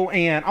go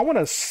and I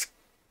want to...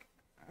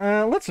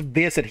 let's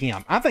visit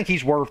him. I think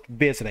he's worth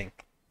visiting.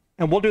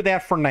 And we'll do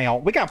that for now.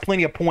 We got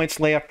plenty of points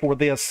left for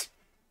this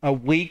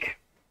week.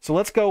 So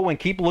let's go and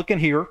keep looking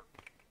here.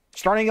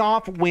 Starting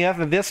off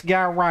with this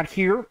guy right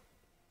here.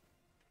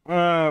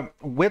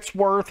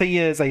 Whitsworth, he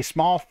is a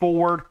small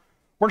forward.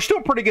 We're still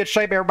in pretty good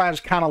shape. Everybody's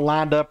kind of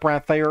lined up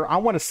right there. I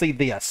want to see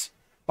this.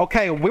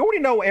 Okay, we already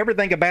know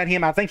everything about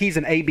him. I think he's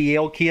an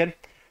ABL kid.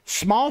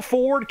 Small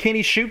forward, can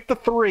he shoot the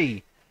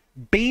 3?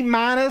 B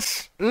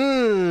minus?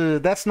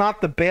 That's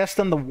not the best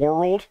in the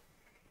world.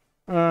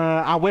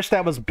 I wish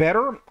that was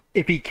better.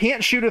 If he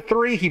can't shoot a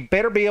 3, he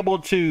better be able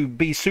to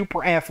be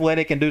super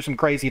athletic and do some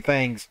crazy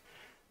things.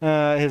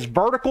 His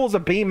vertical's a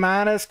B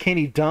minus. Can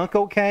he dunk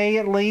okay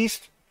at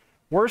least?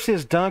 Where's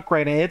his dunk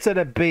rating? It's at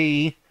a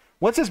B.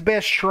 What's his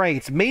best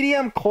traits?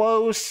 Medium,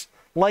 close,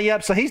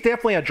 layup. So he's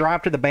definitely a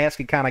drive to the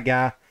basket kind of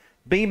guy.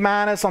 B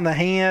minus on the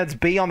hands,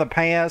 B on the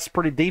pass,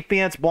 pretty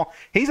defense.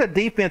 He's a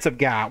defensive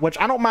guy, which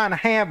I don't mind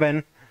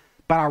having,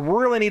 but I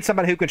really need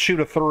somebody who can shoot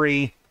a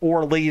 3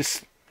 or at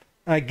least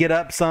get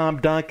up some,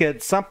 dunk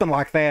it, something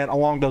like that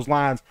along those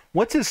lines.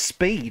 What's his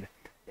speed?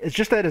 It's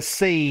just at a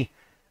C.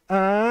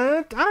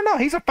 I don't know.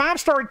 He's a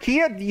 5-star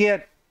kid,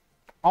 yet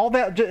all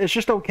that it's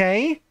just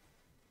okay.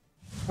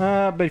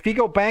 But if you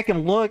go back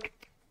and look,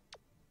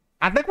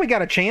 I think we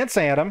got a chance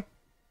at him.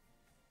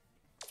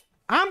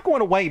 I'm going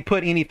to wait and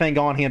put anything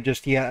on him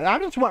just yet. I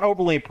just wasn't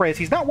overly impressed.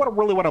 He's not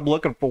really what I'm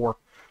looking for.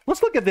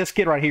 Let's look at this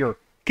kid right here.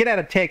 Kid out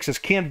of Texas,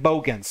 Ken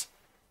Bogans.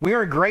 We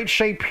are in great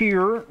shape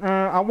here.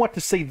 I want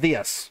to see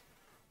this.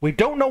 We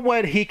don't know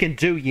what he can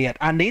do yet.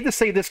 I need to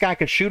see this guy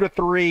can shoot a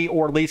 3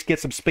 or at least get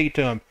some speed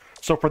to him.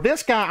 So for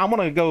this guy, I'm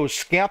going to go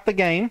scout the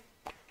game.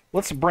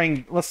 Let's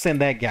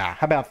send that guy.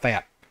 How about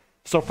that?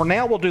 So for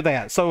now, we'll do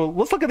that. So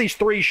let's look at these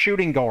 3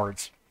 shooting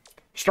guards.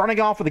 Starting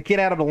off with the kid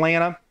out of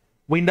Atlanta.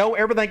 We know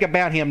everything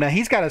about him. Now,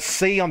 he's got a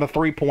C on the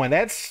 3-point.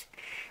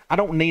 I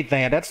don't need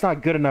that. That's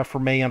not good enough for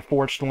me,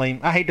 unfortunately.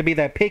 I hate to be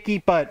that picky,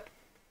 but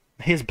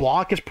his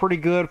block is pretty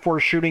good for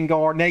a shooting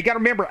guard. Now, you got to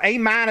remember, A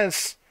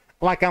minus,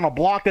 like on a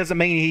block, doesn't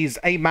mean he's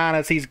A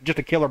minus. He's just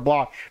a killer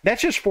block.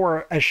 That's just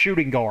for a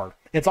shooting guard.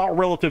 It's all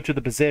relative to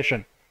the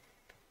position.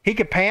 He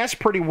can pass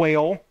pretty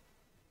well.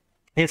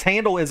 His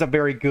handle isn't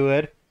very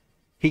good.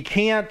 He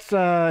can't,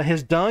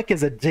 his dunk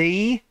is a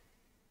D.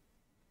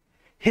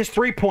 His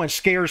three-point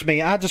scares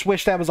me. I just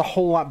wish that was a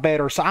whole lot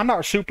better. So I'm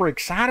not super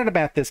excited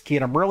about this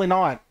kid. I'm really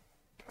not.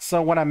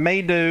 So what I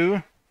may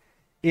do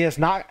is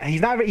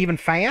he's not even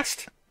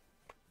fast,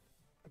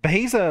 but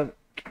his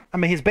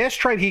best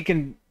trait, he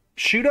can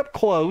shoot up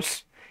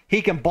close.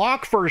 He can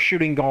block for a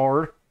shooting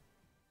guard.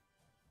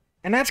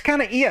 And that's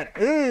kind of it.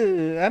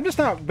 I'm just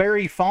not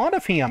very fond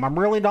of him. I'm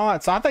really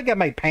not. So I think I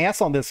may pass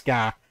on this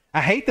guy.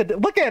 I hate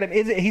look at him.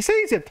 He says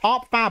he's a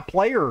top 5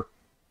 player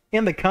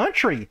in the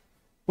country,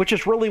 which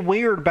is really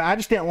weird, but I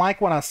just didn't like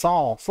what I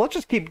saw. So let's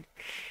just keep,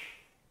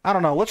 I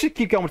don't know. Let's just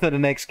keep going to the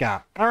next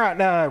guy. All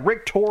right,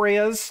 Rick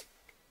Torres.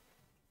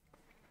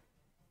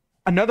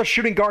 Another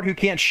shooting guard who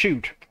can't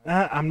shoot.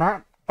 I'm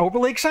not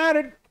overly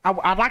excited.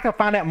 I'd like to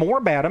find out more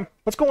about him.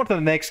 Let's go on to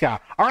the next guy.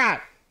 All right,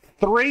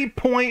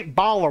 3-point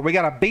baller. We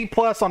got a B+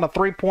 on the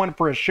 3-point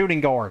for a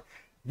shooting guard.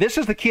 This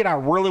is the kid I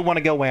really want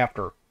to go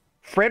after.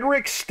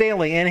 Frederick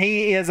Staley, and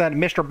he is a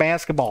Mr.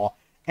 Basketball.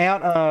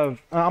 Out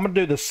of, I'm going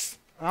to do this.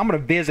 I'm going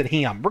to visit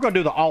him. We're going to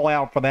do the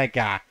all-out for that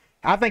guy.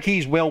 I think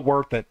he's well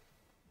worth it.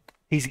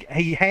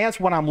 He has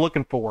what I'm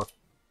looking for.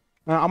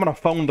 I'm going to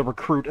phone the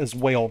recruit as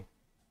well.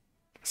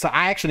 So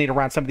I actually need to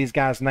write some of these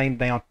guys' names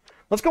down.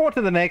 Let's go on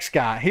to the next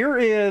guy. Here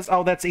is,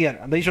 that's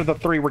it. These are the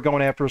 3 we're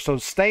going after. So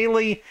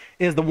Staley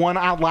is the one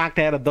I liked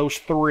out of those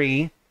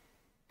 3.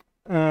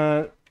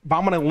 But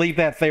I'm going to leave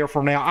that there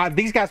for now.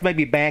 These guys may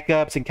be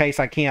backups in case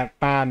I can't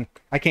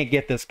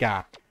get this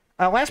guy.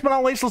 Last but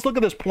not least, let's look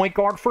at this point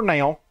guard for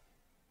now.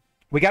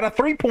 We got a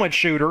 3-point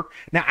shooter.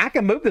 Now, I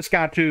can move this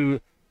guy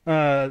to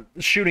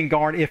shooting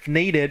guard if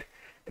needed.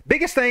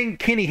 Biggest thing,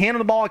 can he handle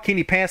the ball? Can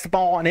he pass the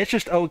ball? And it's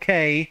just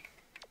okay.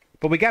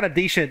 But we got a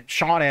decent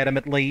shot at him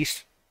at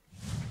least.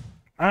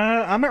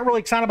 I'm not really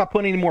excited about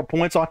putting any more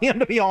points on him,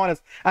 to be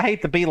honest. I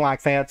hate to be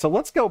like that. So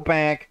let's go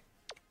back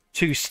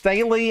to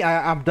Staley.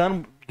 I'm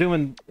done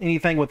doing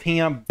anything with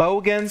him.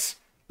 Bogans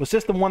was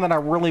just the one that I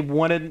really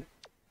wanted.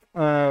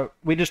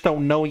 We just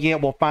don't know yet.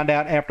 We'll find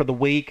out after the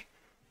week.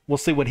 We'll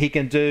see what he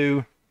can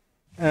do.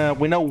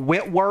 We know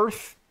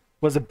Whitworth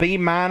was a B-.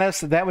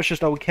 That was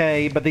just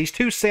okay. But these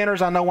 2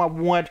 centers I know I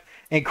want.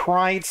 And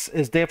Kreitz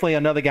is definitely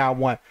another guy I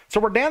want. So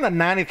we're down to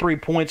 93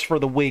 points for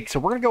the week. So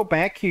we're going to go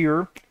back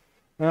here.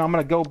 I'm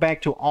going to go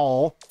back to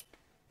all.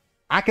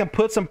 I can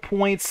put some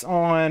points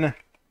on,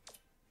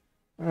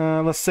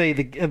 let's see,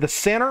 the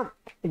center.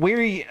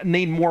 We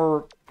need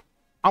more.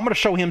 I'm going to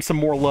show him some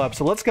more love.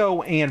 So let's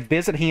go and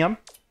visit him.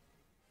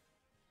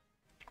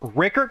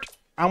 Rickert,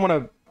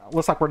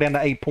 looks like we're down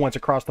to 8 points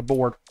across the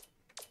board.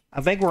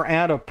 I think we're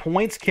out of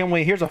points.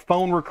 Here's a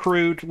phone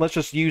recruit. Let's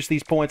just use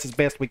these points as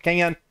best we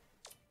can.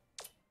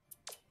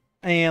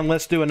 And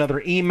let's do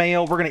another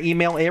email. We're going to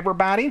email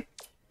everybody.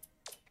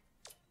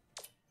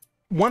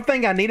 One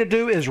thing I need to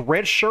do is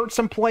redshirt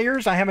some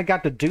players. I haven't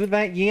got to do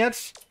that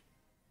yet.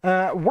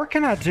 Where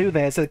can I do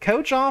that? Is it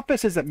coach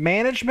office? Is it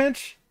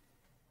management?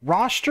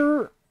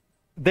 Roster?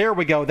 There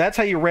we go. That's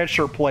how you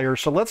redshirt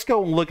players. So let's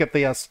go and look at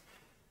this.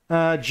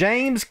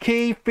 James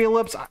Key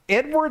Phillips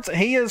Edwards.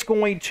 He is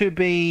going to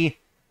be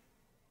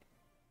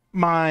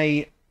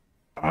my...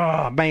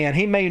 Oh, man.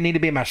 He may need to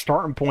be my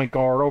starting point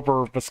guard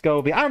over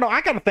Vescovi. I don't know.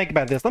 I got to think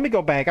about this. Let me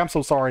go back. I'm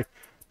so sorry.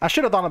 I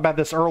should have thought about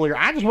this earlier.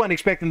 I just wasn't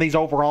expecting these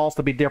overalls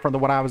to be different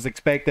than what I was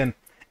expecting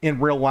in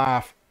real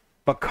life.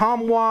 But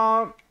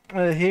Kamwa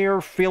here,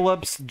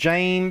 Phillips,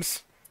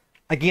 James.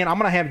 Again, I'm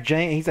going to have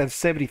James. He's at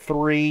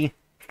 73.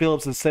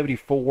 Phillips is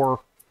 74.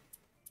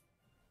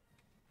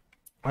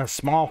 A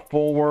small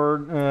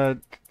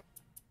forward.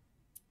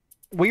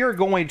 We are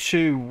going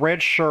to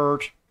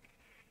redshirt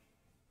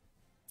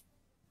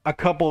a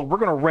couple. We're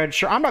going to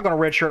redshirt. I'm not going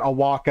to redshirt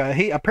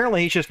Awaka.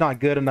 Apparently he's just not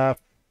good enough.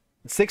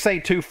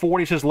 6'8",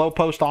 240 is his low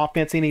post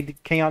offense. He need to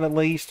count at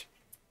least.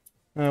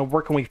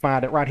 Where can we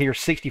find it? Right here,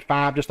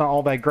 65. Just not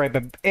all that great.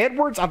 But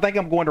Edwards, I think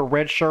I'm going to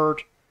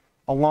redshirt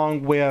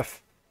along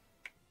with.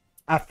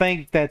 I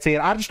think that's it.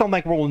 I just don't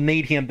think we'll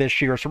need him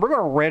this year. So we're going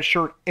to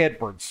redshirt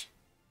Edwards.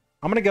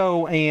 I'm going to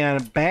go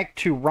and back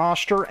to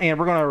roster, and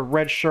we're going to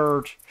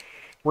redshirt.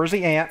 Where's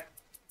he at?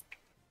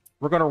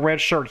 We're going to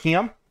redshirt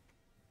him.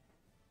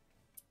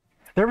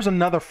 There was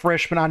another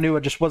freshman I knew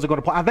it just wasn't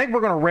going to play. I think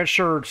we're going to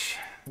redshirt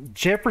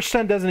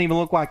Jefferson. Doesn't even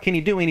look like, can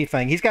he do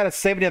anything? He's got a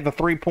 70 at the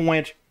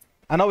 3-point.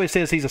 I know he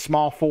says he's a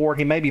small forward.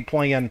 He may be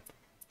playing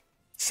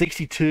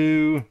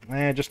 62.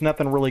 Just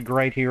nothing really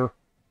great here.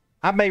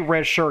 I may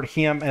redshirt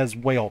him as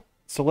well.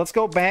 So let's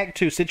go back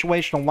to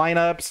situational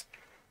lineups.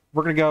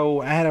 We're going to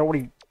go, I had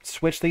already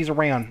switched these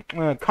around.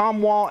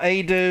 Comwall,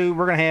 Adu.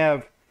 We're going to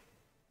have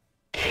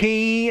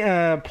Key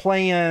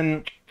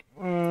playing,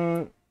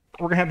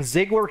 we're going to have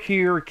Ziegler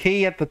here.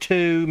 Key at the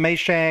 2.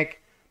 Meshack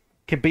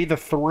could be the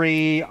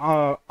 3.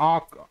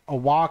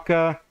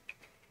 Awaka.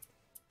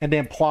 And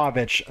then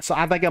Plavich. So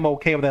I think I'm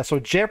okay with that. So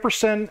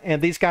Jefferson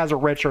and these guys are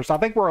redshirts. So I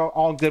think we're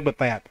all good with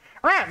that.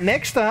 All right,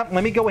 next up,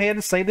 let me go ahead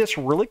and say this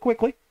really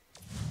quickly.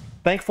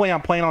 Thankfully,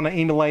 I'm playing on an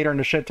emulator and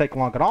it shouldn't take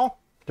long at all.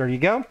 There you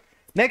go.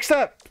 Next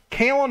up,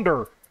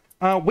 calendar.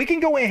 We can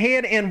go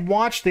ahead and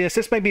watch this.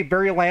 This may be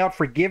very loud.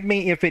 Forgive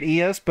me if it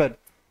is, but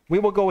We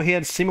will go ahead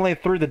and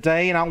simulate through the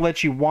day, and I'll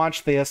let you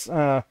watch this.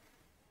 I'm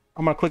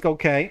going to click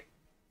OK.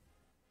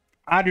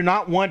 I do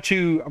not want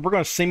to... We're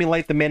going to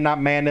simulate the Midnight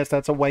Madness.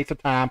 That's a waste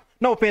of time.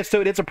 No offense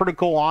to it. It's a pretty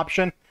cool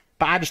option,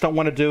 but I just don't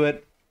want to do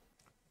it.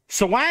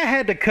 So I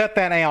had to cut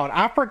that out.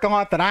 I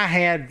forgot that I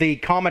had the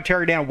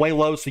commentary down way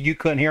low so you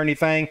couldn't hear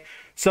anything.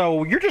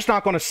 So you're just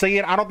not going to see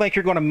it. I don't think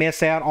you're going to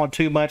miss out on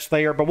too much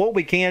there. But what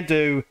we can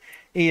do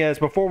is,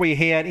 before we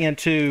head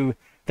into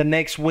the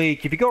next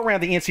week, if you go around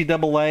the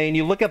NCAA and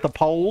you look at the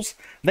polls,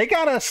 they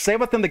got us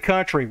 7th in the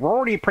country. We're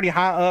already pretty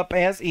high up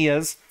as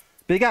is.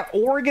 But they got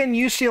Oregon,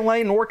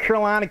 UCLA, North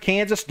Carolina,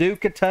 Kansas,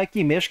 Duke,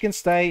 Kentucky, Michigan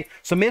State.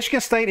 So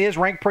Michigan State is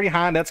ranked pretty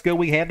high. That's good.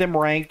 We had them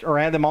ranked or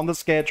had them on the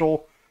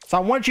schedule. So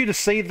I want you to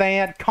see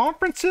that.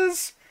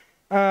 Conferences,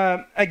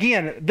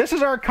 again, this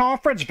is our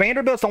conference.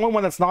 Vanderbilt's the only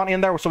one that's not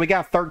in there. So we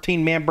got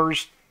 13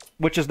 members,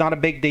 which is not a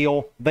big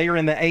deal. They are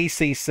in the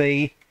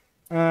ACC.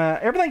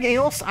 Everything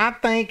else, I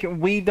think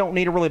we don't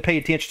need to really pay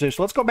attention to.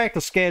 So let's go back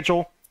to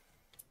schedule.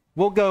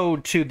 We'll go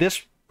to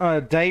this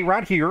day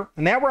right here.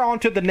 And now we're on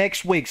to the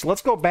next week. So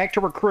let's go back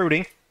to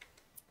recruiting.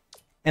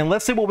 And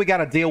let's see what we got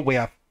to deal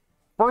with.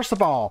 First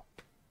of all,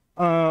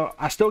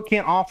 I still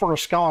can't offer a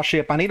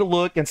scholarship. I need to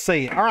look and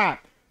see. All right.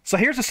 So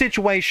here's the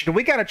situation.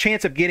 We got a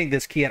chance of getting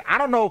this kid. I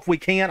don't know if we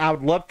can. I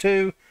would love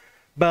to.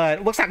 But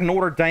it looks like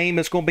Notre Dame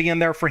is going to be in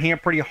there for him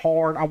pretty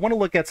hard. I want to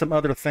look at some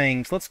other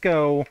things. Let's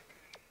go.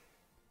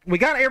 We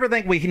got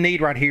everything we need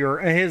right here.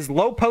 His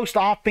low post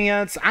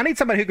offense. I need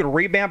somebody who can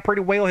rebound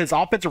pretty well. His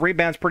offensive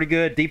rebound's pretty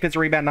good. Defensive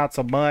rebound, not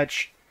so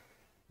much.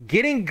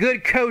 Getting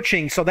good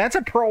coaching. So that's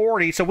a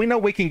priority. So we know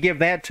we can give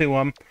that to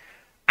him.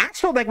 I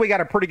still think we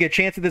got a pretty good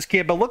chance of this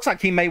kid, but it looks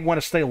like he may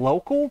want to stay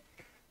local.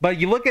 But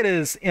you look at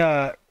his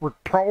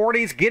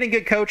priorities, getting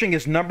good coaching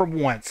is number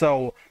one.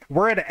 So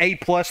we're at an A+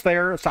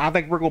 there. So I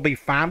think we're going to be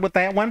fine with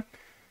that one.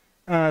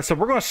 So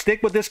we're going to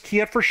stick with this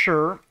kid for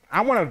sure.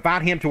 I want to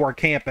invite him to our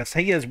campus.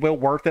 He is well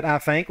worth it, I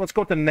think. Let's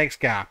go to the next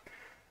guy.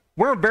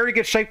 We're in very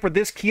good shape for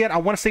this kid. I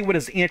want to see what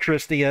his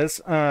interest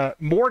is.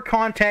 More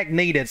contact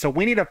needed. So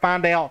we need to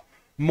find out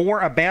more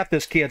about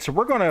this kid. So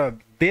we're going to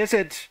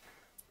visit.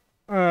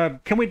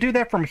 Can we do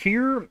that from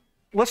here?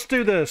 Let's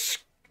do this.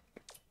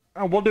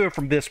 We'll do it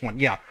from this one.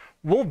 Yeah,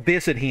 we'll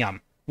visit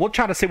him. We'll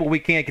try to see what we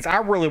can because I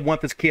really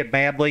want this kid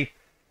badly.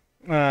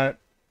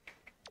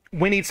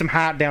 We need some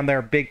height down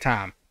there big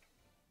time.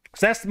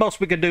 So that's the most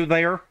we can do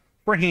there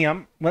for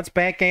him. Let's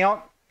back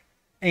out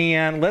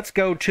and let's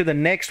go to the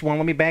next one.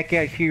 Let me back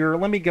out here.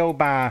 Let me go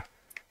by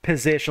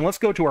position. Let's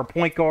go to our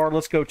point guard.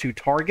 Let's go to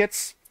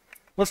targets.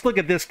 Let's look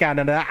at this guy.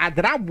 Now,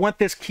 did I want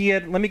this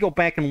kid? Let me go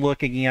back and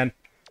look again.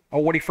 Oh,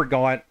 what he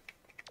forgot.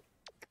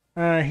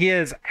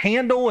 His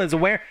handle is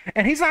aware,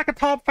 and he's like a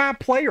top 5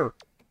 player.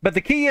 But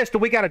the key is that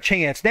we got a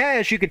chance. Now,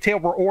 as you can tell,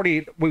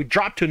 we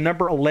dropped to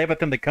number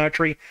 11th in the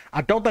country.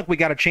 I don't think we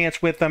got a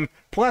chance with him.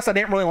 Plus, I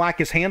didn't really like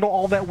his handle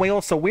all that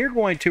well, so we're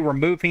going to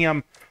remove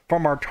him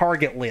from our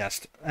target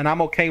list, and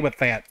I'm okay with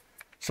that.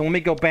 So let me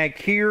go back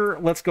here.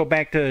 Let's go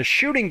back to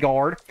shooting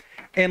guard,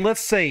 and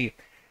let's see.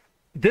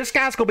 This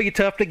guy's going to be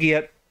tough to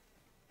get,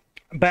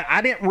 but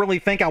I didn't really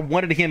think I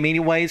wanted him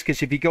anyways,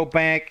 because if you go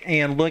back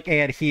and look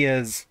at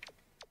his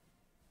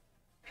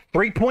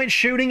three-point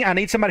shooting, I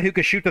need somebody who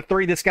can shoot the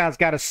three. This guy's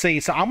got to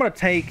see. So I'm going to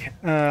take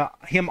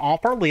him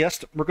off our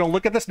list. We're going to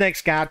look at this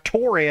next guy,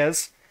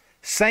 Torres.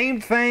 Same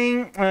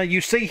thing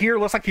you see here.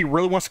 Looks like he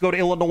really wants to go to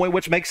Illinois,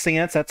 which makes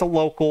sense. That's a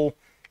local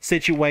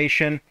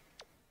situation.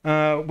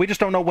 We just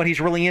don't know what he's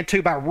really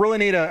into, but I really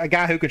need a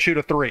guy who can shoot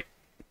a three.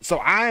 So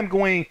I am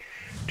going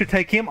to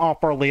take him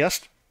off our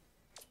list.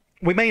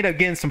 We may end up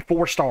getting some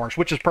 4 stars,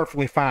 which is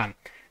perfectly fine.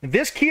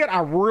 This kid I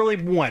really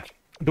want.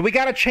 Do we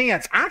got a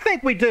chance? I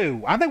think we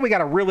do. I think we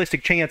got a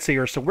realistic chance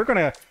here. So we're going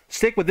to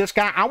stick with this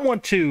guy. I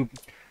want to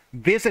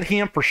visit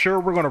him for sure.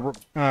 We're going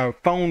to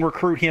phone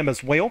recruit him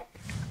as well.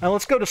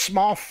 Let's go to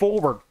small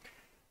forward.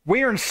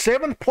 We're in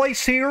 7th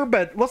place here,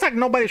 but looks like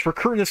nobody's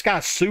recruiting this guy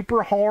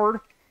super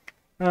hard.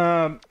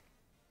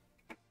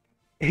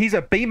 He's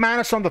a B- on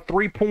the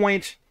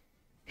 3-point.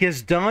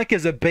 His dunk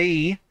is a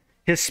B.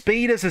 His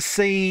speed is a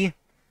C.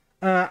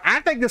 I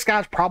think this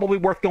guy's probably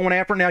worth going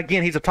after. Now,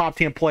 again, he's a top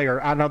 10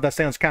 player. I know that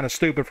sounds kind of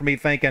stupid for me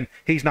thinking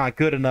he's not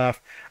good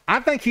enough.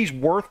 I think he's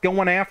worth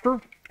going after,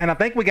 and I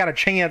think we got a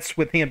chance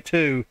with him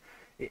too.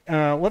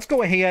 Let's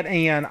go ahead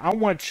and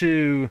let's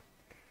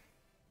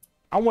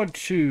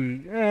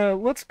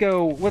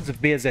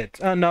visit.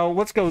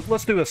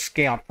 Let's do a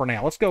scout for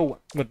now. Let's go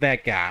with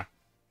that guy.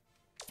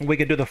 We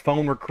can do the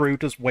phone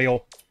recruit as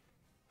well.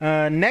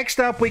 Next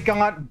up, we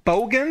got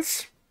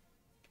Bogans.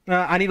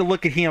 I need to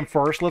look at him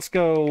first. Let's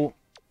go.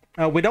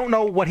 We don't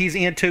know what he's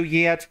into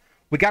yet.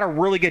 We got a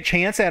really good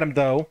chance at him,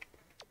 though.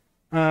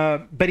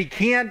 But he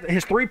can't.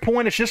 His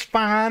 3-point is just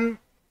fine,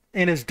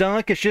 and his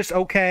dunk is just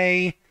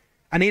okay.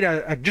 I need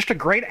just a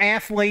great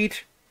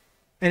athlete,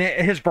 and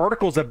his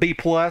vertical is a B+,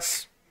 B-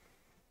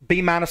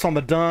 on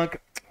the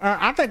dunk.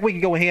 I think we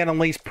can go ahead and at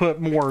least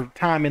put more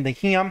time into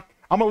him.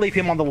 I'm going to leave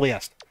him on the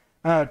list.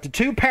 To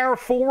 2 power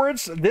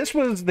forwards, this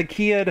was the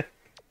kid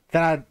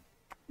that I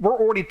we're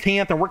already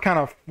 10th, and we're kind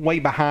of way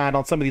behind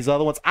on some of these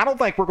other ones. I don't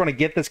think we're going to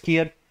get this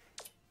kid,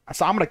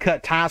 so I'm going to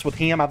cut ties with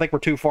him. I think we're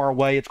too far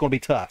away. It's going to be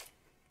tough.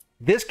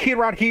 This kid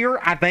right here,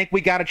 I think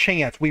we got a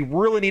chance. We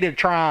really need to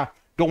try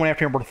going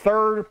after him. We're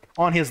 3rd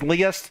on his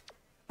list.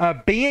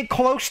 Being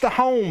close to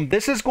home,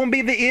 this is going to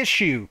be the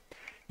issue.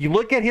 You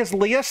look at his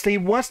list, he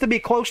wants to be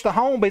close to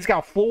home, but he's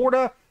got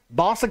Florida,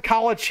 Boston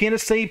College,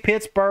 Tennessee,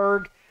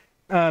 Pittsburgh,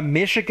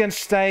 Michigan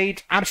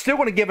State. I'm still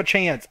going to give a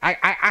chance. I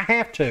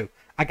have to.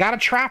 I got to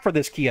try for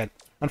this kid.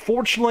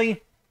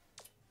 Unfortunately,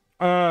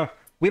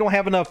 we don't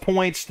have enough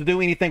points to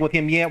do anything with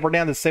him yet. We're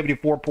down to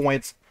 74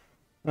 points.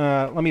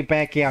 Let me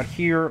back out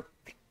here.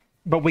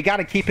 But we got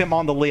to keep him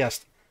on the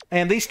list.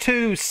 And these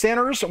 2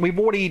 centers, we've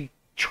already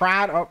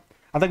tried.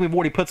 I think we've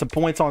already put some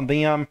points on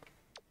them.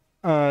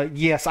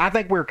 Yes, I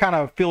think we're kind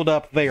of filled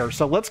up there.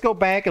 So let's go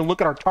back and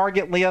look at our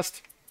target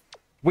list.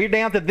 We're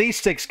down to these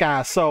 6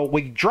 guys. So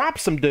we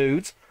dropped some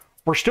dudes.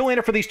 We're still in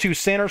it for these 2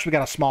 centers. We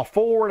got a small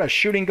forward, a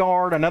shooting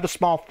guard, another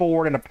small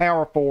forward, and a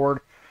power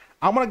forward.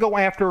 I'm going to go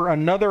after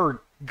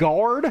another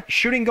guard,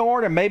 shooting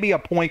guard, and maybe a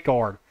point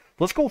guard.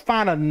 Let's go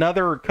find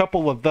another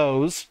couple of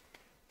those.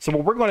 So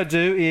what we're going to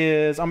do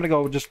is, I'm going to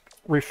go just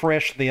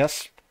refresh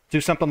this, do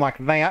something like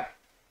that.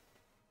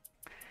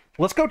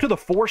 Let's go to the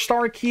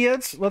 4-star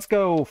kids. Let's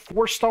go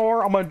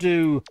 4-star. I'm going to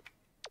do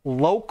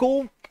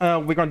local.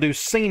 We're going to do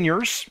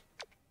seniors.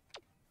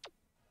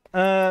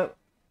 We're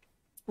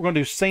going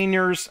to do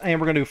seniors,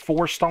 and we're going to do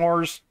 4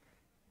 stars.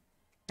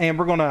 And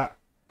we're going to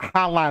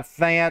highlight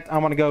that. I'm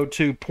going to go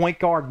to point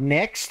guard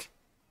next.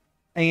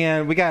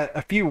 And we got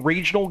a few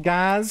regional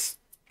guys.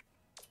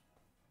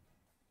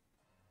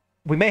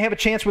 We may have a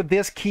chance with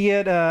this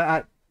kid.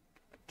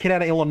 Kid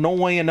out of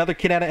Illinois, another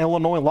kid out of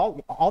Illinois.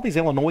 All these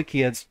Illinois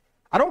kids.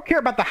 I don't care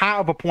about the height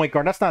of a point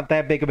guard. That's not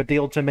that big of a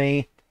deal to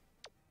me.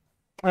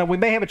 We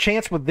may have a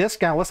chance with this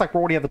guy. Looks like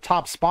we're already at the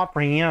top spot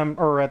for him,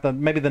 or at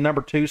maybe the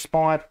number 2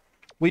 spot.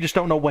 We just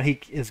don't know what he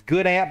is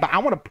good at. But I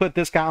want to put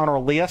this guy on our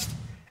list,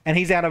 and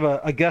he's out of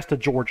Augusta,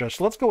 Georgia.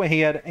 So let's go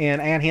ahead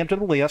and add him to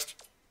the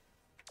list.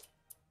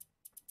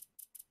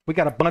 We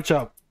got a bunch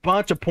of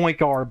point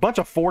guard, bunch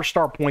of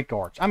 4-star point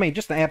guards. I mean,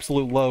 just an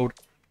absolute load.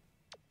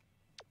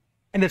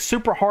 And it's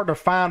super hard to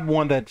find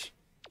one that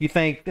you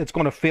think it's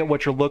going to fit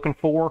what you're looking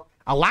for.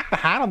 I like the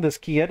height on this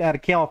kid out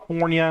of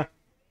California.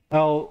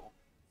 Oh,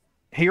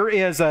 here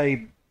is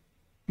a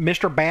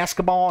Mr.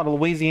 Basketball out of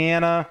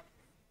Louisiana,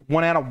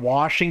 one out of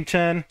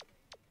Washington.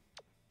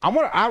 I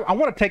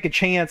want to take a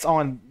chance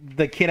on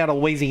the kid out of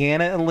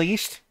Louisiana at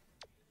least.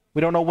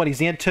 We don't know what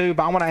he's into,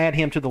 but I want to add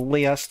him to the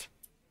list.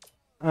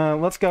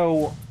 Let's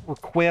go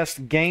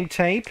request game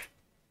tape.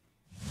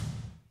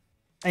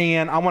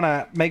 And I want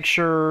to make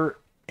sure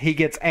he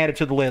gets added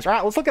to the list. All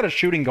right, let's look at a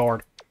shooting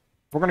guard.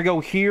 We're going to go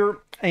here,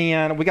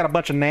 and we got a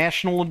bunch of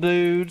national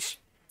dudes.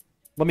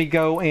 Let me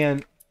go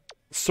and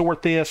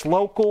sort this.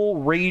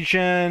 Local,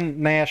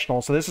 region,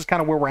 national. So this is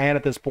kind of where we're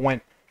at this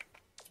point.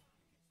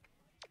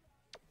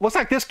 Looks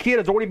like this kid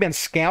has already been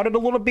scouted a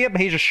little bit,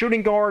 but he's a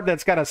shooting guard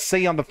that's got a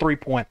C on the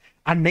 3-point.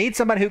 I need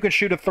somebody who can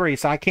shoot a 3,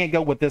 so I can't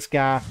go with this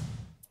guy.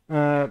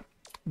 The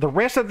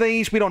rest of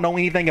these, we don't know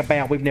anything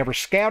about. We've never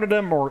scouted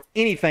them or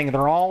anything.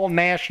 They're all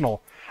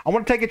national. I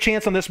want to take a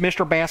chance on this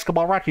Mr.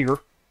 Basketball right here.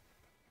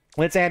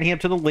 Let's add him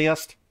to the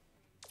list.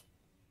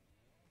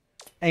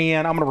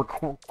 And I'm going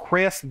to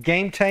request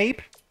game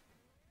tape.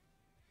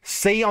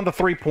 C on the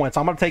 3 points.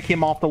 I'm going to take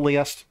him off the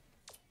list.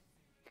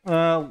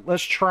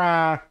 Let's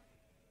try.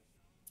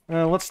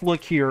 Let's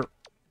look here.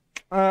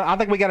 I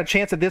think we got a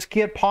chance at this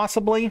kid,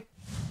 possibly.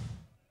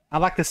 I'd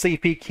like to see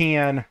if he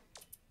can.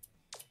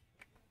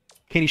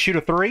 Can he shoot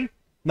a 3?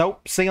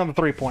 Nope. C on the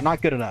 3-point.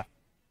 Not good enough.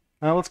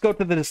 Let's go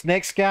to this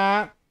next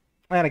guy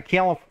out of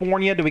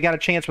California. Do we got a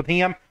chance with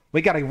him?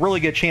 We got a really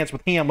good chance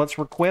with him. Let's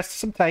request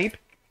some tape.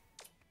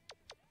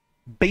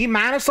 B- on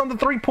the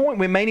 3-point.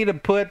 We may need to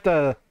put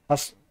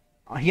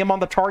him on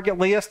the target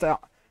list.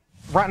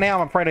 Right now,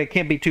 I'm afraid I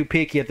can't be too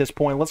picky at this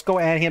point. Let's go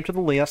add him to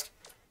the list.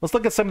 Let's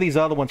look at some of these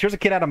other ones. Here's a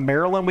kid out of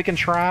Maryland we can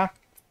try.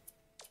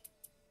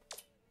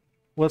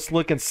 Let's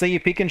look and see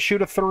if he can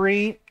shoot a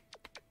 3.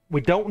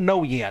 We don't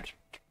know yet.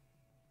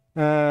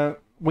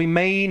 We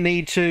may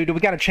need to. Do we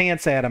got a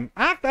chance at him?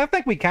 I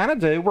think we kind of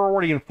do. We're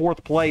already in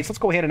 4th place. Let's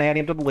go ahead and add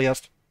him to the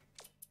list.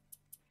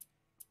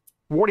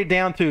 We're already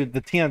down to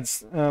the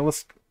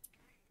 10s.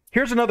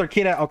 Here's another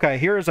kid. Okay,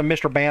 here's a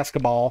Mr.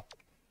 Basketball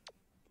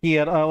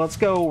kid. Let's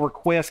go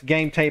request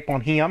game tape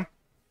on him.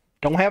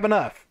 Don't have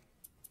enough.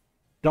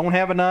 Don't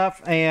have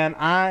enough, and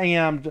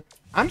I'm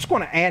just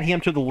going to add him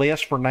to the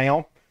list for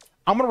now.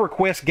 I'm going to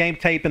request game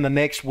tape in the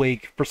next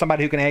week for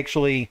somebody who can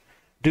actually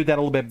do that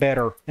a little bit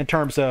better in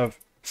terms of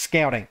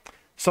scouting.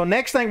 So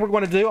next thing we're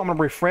going to do, I'm going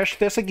to refresh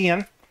this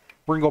again.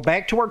 We're going to go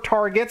back to our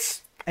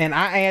targets, and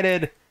I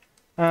added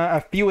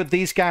a few of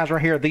these guys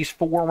right here. These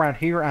 4 right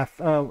here.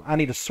 I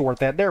need to sort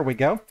that. There we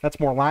go. That's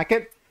more like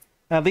it.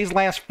 These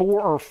last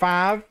 4 or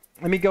 5.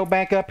 Let me go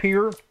back up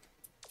here.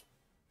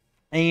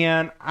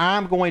 And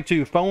I'm going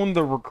to phone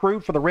the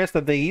recruit for the rest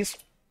of these.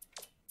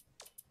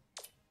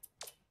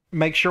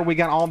 Make sure we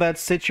got all that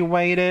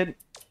situated.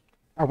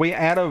 Are we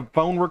out of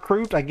phone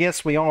recruit? I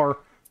guess we are.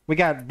 We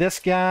got this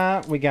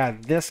guy. We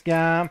got this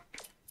guy.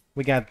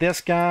 We got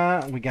this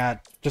guy. We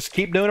got... Just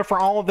keep doing it for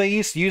all of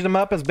these. Use them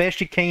up as best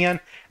you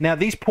can. Now,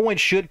 these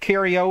points should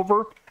carry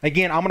over.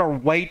 Again, I'm going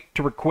to wait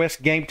to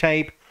request game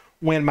tape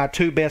when my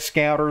 2 best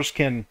scouters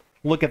can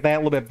look at that a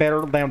little bit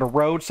better down the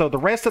road. So the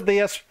rest of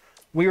this,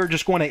 we are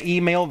just going to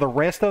email the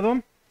rest of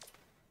them.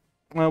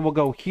 We'll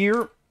go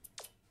here.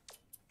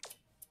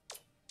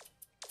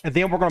 And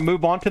then we're going to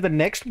move on to the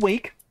next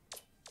week.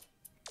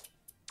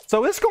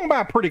 So it's going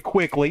by pretty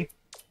quickly.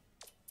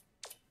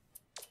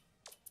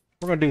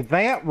 We're going to do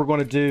that. We're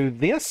going to do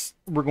this.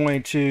 We're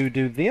going to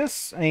do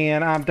this.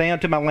 And I'm down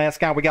to my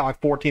last guy. We got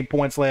like 14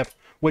 points left,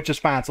 which is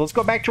fine. So let's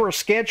go back to our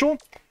schedule.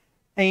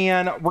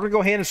 And we're going to go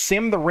ahead and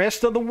sim the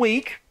rest of the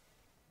week.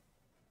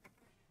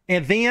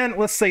 And then,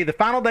 let's see, the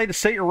final day to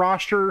set your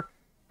roster.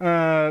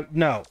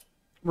 No.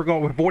 We're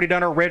going, we've already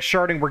done our red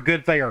shirting. We're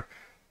good there.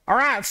 All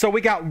right, so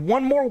we got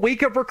one more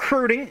week of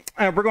recruiting.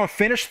 We're going to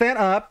finish that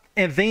up.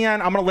 And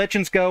then I'm going to let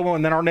you go.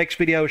 And then our next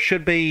video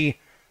should be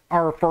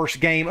our first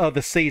game of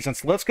the season.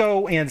 So let's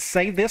go and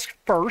save this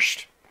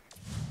first.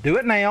 Do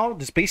it now.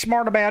 Just be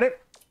smart about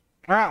it.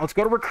 All right, let's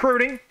go to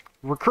recruiting.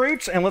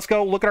 Recruits, and let's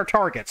go look at our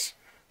targets.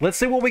 Let's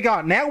see what we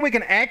got. Now we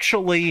can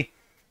actually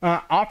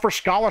offer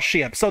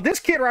scholarships. So this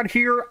kid right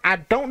here, I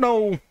don't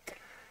know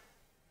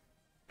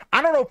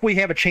if we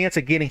have a chance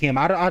of getting him.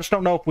 I just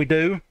don't know if we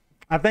do.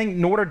 I think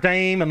Notre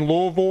Dame and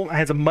Louisville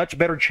has a much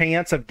better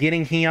chance of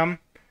getting him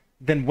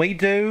than we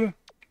do.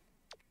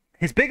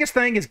 His biggest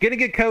thing is getting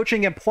good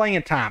coaching and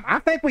playing time. I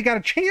think we got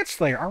a chance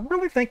there. I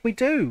really think we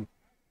do.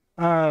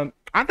 I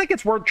think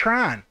it's worth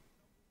trying.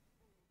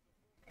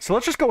 So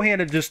let's just go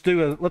ahead and just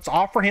do let's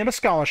offer him a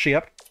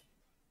scholarship.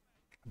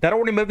 That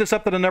already moved us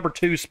up to the number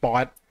 2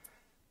 spot.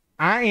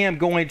 I am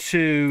going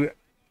to...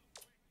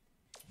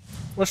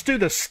 Let's do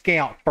the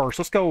scout first.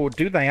 Let's go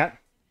do that.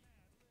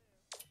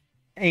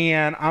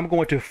 And I'm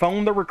going to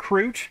phone the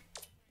recruit.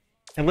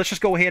 And let's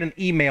just go ahead and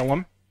email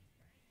him.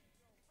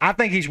 I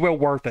think he's well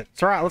worth it.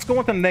 So, all right, let's go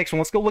on to the next one.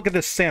 Let's go look at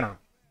this center.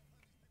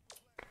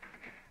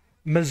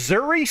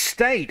 Missouri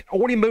State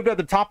already moved up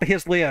the top of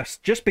his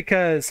list just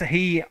because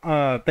they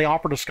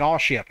offered a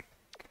scholarship.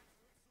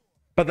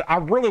 But I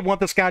really want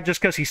this guy just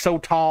because he's so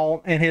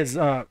tall and his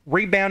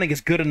rebounding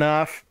is good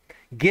enough.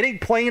 Getting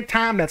playing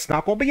time, that's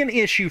not going to be an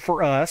issue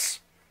for us.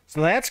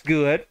 So that's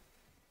good.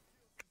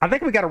 I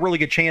think we got a really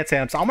good chance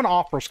at him. So I'm going to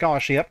offer a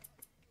scholarship.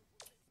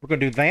 We're going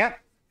to do that.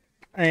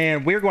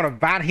 And we're going to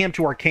invite him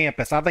to our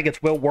campus. I think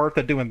it's well worth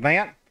it doing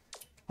that.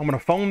 I'm going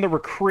to phone the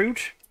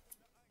recruit.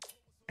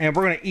 And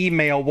we're going to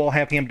email. We'll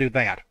have him do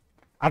that.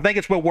 I think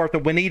it's well worth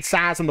it. We need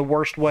size in the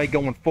worst way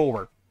going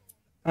forward.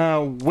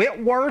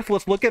 Whitworth,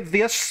 let's look at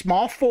this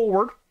small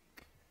forward.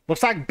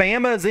 Looks like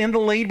Bama is in the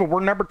lead, but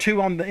we're number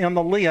 2 on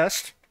the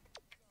list.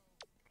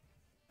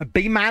 A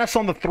B- on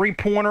the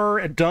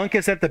 3-pointer. Dunk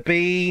is at the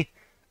B.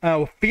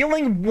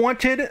 Feeling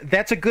wanted,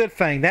 that's a good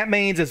thing. That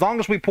means as long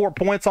as we pour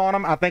points on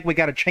them, I think we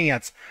got a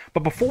chance.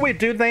 But before we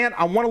do that,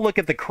 I want to look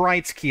at the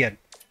Kreitz kid.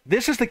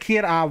 This is the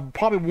kid I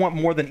probably want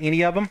more than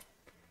any of them.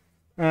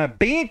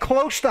 Being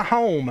close to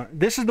home,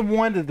 this is the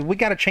one that we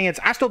got a chance.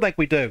 I still think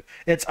we do.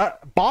 It's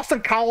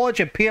Boston College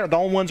and Pitt are the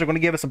only ones that are going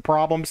to give us some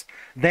problems.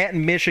 That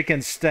and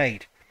Michigan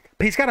State.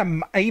 But he's got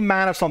an A-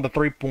 on the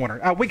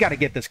 3-pointer. We got to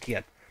get this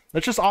kid.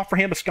 Let's just offer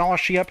him a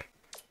scholarship.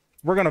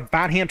 We're going to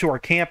invite him to our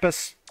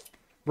campus.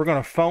 We're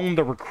going to phone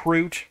the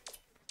recruit.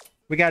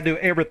 We got to do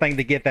everything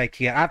to get that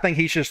kid. I think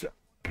he's just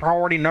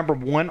priority number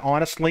 1,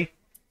 honestly.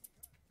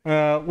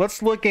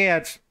 Let's look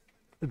at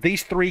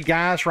these 3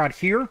 guys right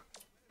here.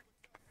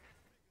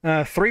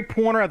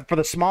 3-pointer for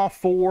the small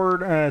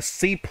forward.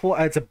 C+,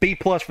 it's a B+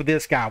 for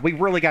this guy. We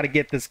really got to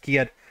get this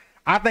kid.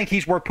 I think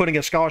he's worth putting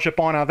a scholarship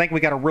on. I think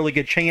we got a really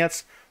good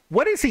chance.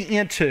 What is he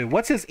into?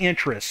 What's his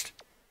interest?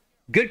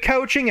 Good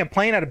coaching and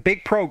playing at a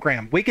big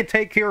program. We can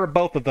take care of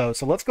both of those.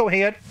 So let's go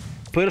ahead,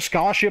 put a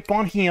scholarship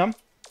on him.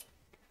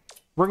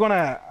 We're going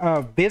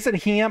to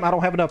visit him. I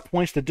don't have enough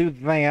points to do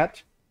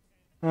that.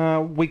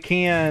 Can we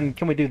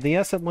do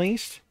this at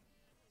least?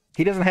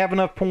 He doesn't have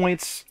enough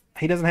points.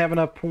 He doesn't have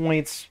enough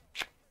points.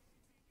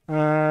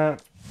 Nobody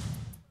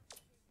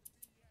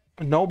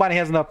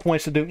has enough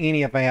points to do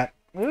any of that.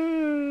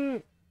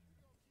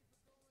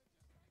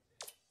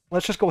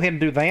 Let's just go ahead and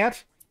do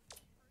that.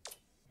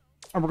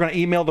 And we're going to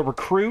email the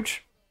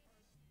recruit.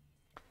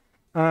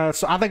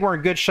 So I think we're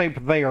in good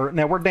shape there.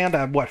 Now we're down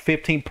to, what,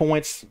 15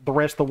 points the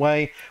rest of the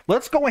way.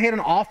 Let's go ahead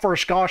and offer a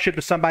scholarship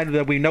to somebody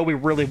that we know we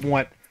really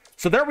want.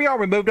 So there we are.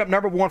 We moved up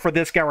number 1 for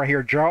this guy right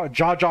here,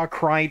 Jaja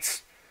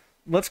Kreitz.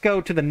 Let's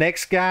go to the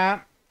next guy.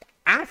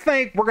 I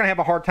think we're going to have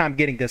a hard time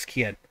getting this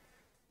kid.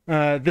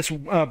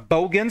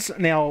 Bogans.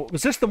 Now,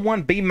 was this the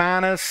one B-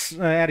 out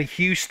of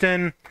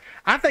Houston?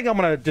 I think I'm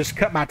going to just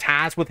cut my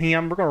ties with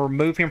him. We're going to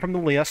remove him from the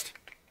list.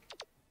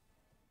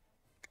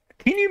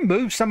 Can you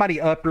move somebody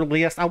up your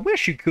list? I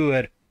wish you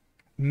could.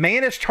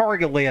 Manage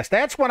target list.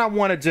 That's what I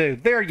want to do.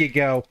 There you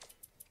go.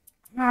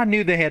 I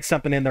knew they had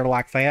something in there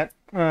like that.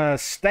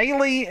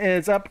 Staley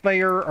is up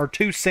there. Our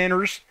 2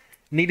 centers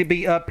need to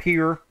be up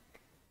here.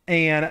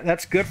 and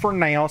that's good for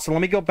now. So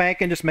let me go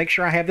back and just make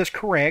sure I have this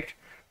correct.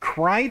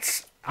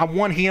 Kreitz, I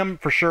want him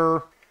for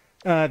sure.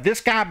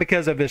 This guy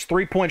because of his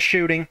three-point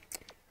shooting.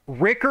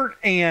 Rickard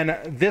and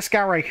this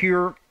guy right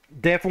here,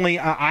 definitely.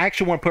 I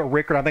actually want to put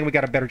Rickard. I think we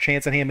got a better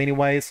chance at him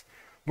anyways.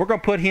 We're going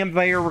to put him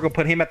there. We're going to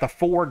put him at the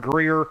 4,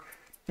 Greer.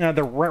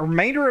 The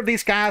remainder of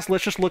these guys,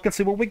 let's just look and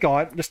see what we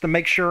got, just to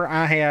make sure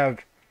I have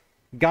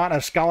got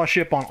a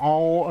scholarship on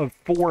all of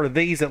 4 of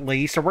these at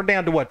least. So we're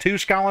down to, what, 2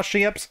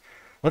 scholarships?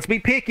 Let's be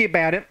picky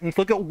about it. Let's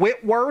look at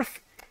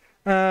Whitworth.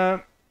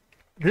 This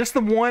is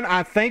the one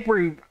I think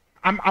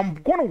I'm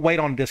going to wait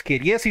on this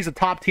kid. Yes, he's a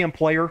top 10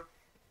 player,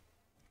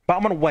 but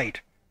I'm going to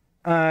wait.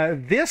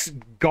 This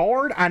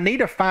guard, I need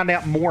to find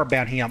out more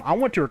about him. I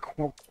want to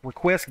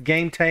request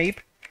game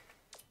tape.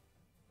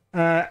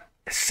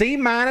 C-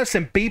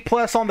 and B+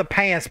 on the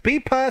pass.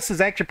 B+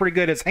 is actually pretty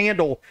good. His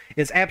handle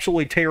is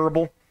absolutely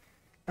terrible.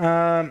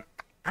 I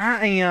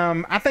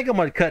think I'm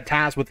going to cut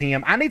ties with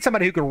him. I need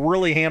somebody who can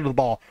really handle the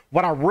ball.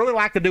 What I really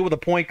like to do with a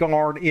point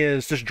guard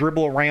is just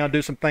dribble around,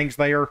 do some things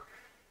there.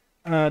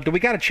 Do we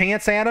got a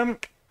chance at him?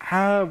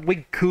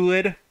 We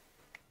could.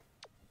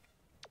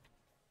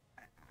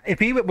 If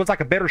he was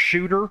like a better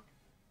shooter,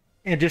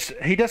 and just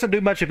he doesn't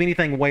do much of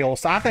anything well,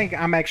 so I think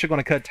I'm actually going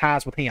to cut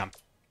ties with him.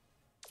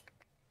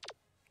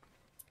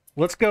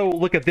 Let's go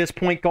look at this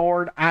point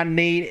guard. I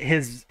need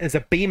his as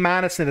a B- and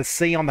a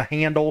C on the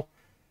handle.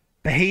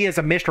 But he is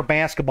a Mr.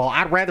 Basketball.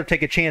 I'd rather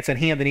take a chance at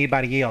him than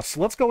anybody else.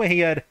 So let's go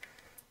ahead.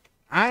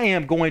 I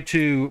am going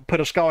to put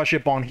a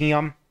scholarship on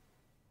him.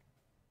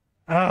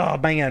 Oh,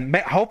 man.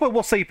 Hopefully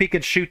we'll see if he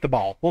can shoot the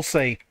ball. We'll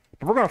see.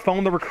 But we're going to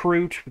phone the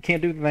recruit. We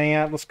can't do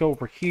that. Let's go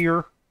over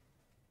here.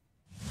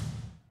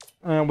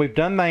 We've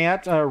done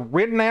that.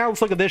 Ridenour,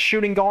 let's look at this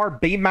shooting guard.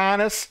 B-.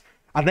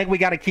 I think we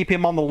got to keep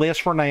him on the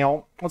list for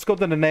now. Let's go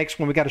to the next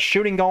one. We got a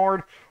shooting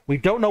guard. We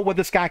don't know what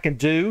this guy can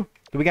do.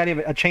 Do we got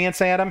a chance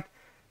at him?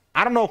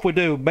 I don't know if we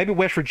do. Maybe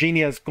West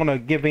Virginia is going to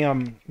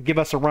give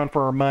us a run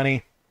for our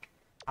money.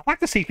 I'd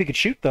like to see if he could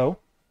shoot, though.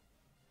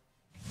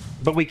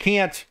 But we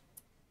can't.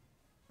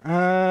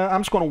 I'm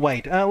just going to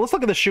wait. Let's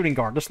look at the shooting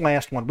guard, this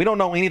last one. We don't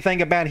know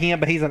anything about him,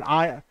 but he's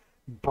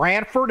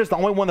Bradford is the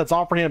only one that's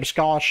offered him a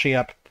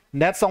scholarship.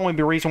 And that's the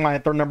only reason why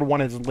they're number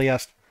 1 on his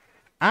list.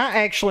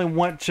 I actually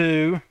want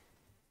to...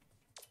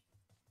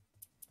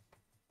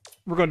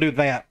 We're going to do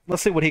that.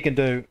 Let's see what he can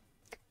do.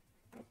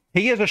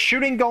 He is a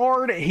shooting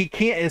guard. He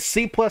is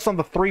C+ on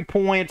the 3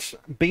 points,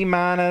 B-.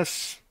 I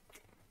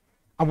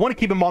want to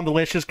keep him on the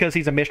list just because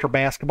he's a Mr.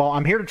 Basketball.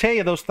 I'm here to tell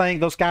you those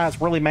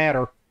guys really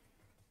matter.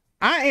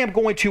 I am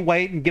going to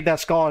wait and give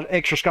that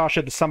extra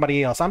scholarship to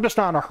somebody else. I'm just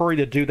not in a hurry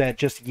to do that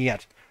just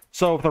yet.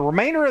 So for the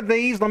remainder of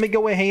these, let me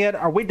go ahead.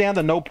 Are we down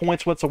to no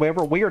points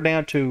whatsoever? We are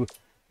down to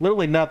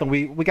literally nothing.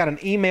 We got an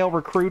email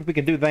recruit. We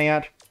can do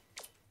that.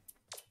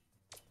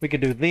 We can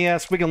do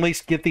this. We can at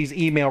least get these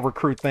email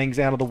recruit things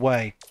out of the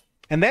way.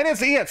 And that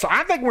is it. So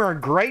I think we're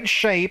in great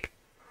shape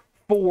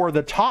for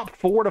the top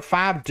 4 to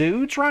 5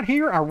 dudes right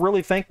here. I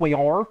really think we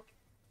are.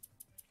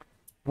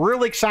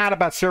 Really excited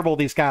about several of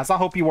these guys. I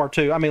hope you are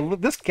too. I mean,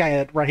 this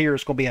guy right here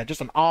is going to be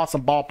just an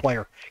awesome ball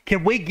player.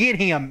 Can we get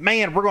him?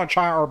 Man, we're going to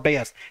try our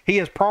best. He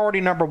is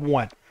priority number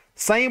 1.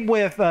 Same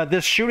with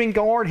this shooting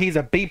guard. He's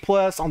a B+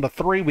 on the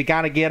 3. We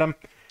got to get him.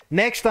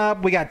 Next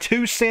up, we got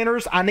 2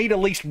 centers. I need at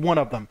least one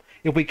of them.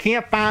 If we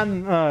can't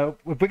find,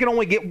 if we can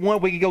only get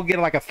one, we can go get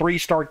like a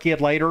 3-star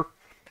kid later.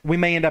 We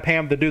may end up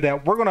having to do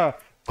that. We're going to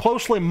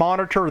closely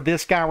monitor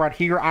this guy right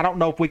here. I don't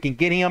know if we can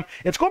get him.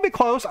 It's going to be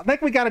close. I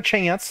think we got a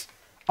chance.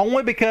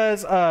 Only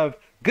because of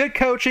good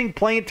coaching,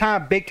 playing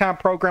time, big-time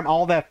program,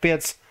 all that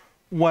fits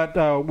what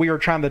we are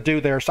trying to do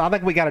there. So I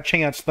think we got a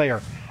chance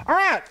there. All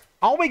right.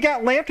 All we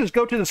got left is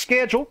go to the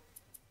schedule.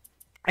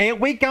 And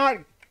we got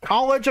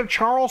College of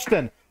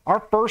Charleston, our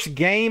first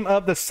game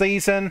of the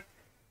season.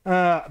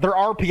 Their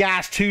RPI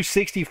is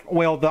 260.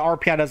 Well, the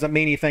RPI doesn't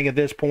mean anything at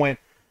this point.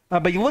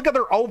 But you look at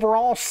their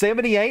overall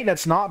 78.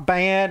 That's not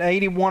bad.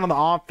 81 on the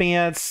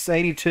offense,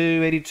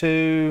 82,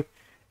 82,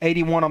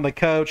 81 on the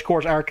coach. Of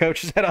course, our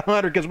coach is at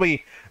 100 because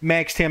we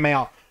maxed him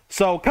out.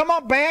 So come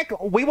on back.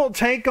 We will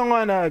take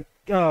on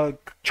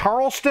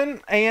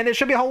Charleston, and it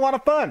should be a whole lot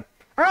of fun.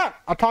 All right.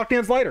 I'll talk to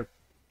you later.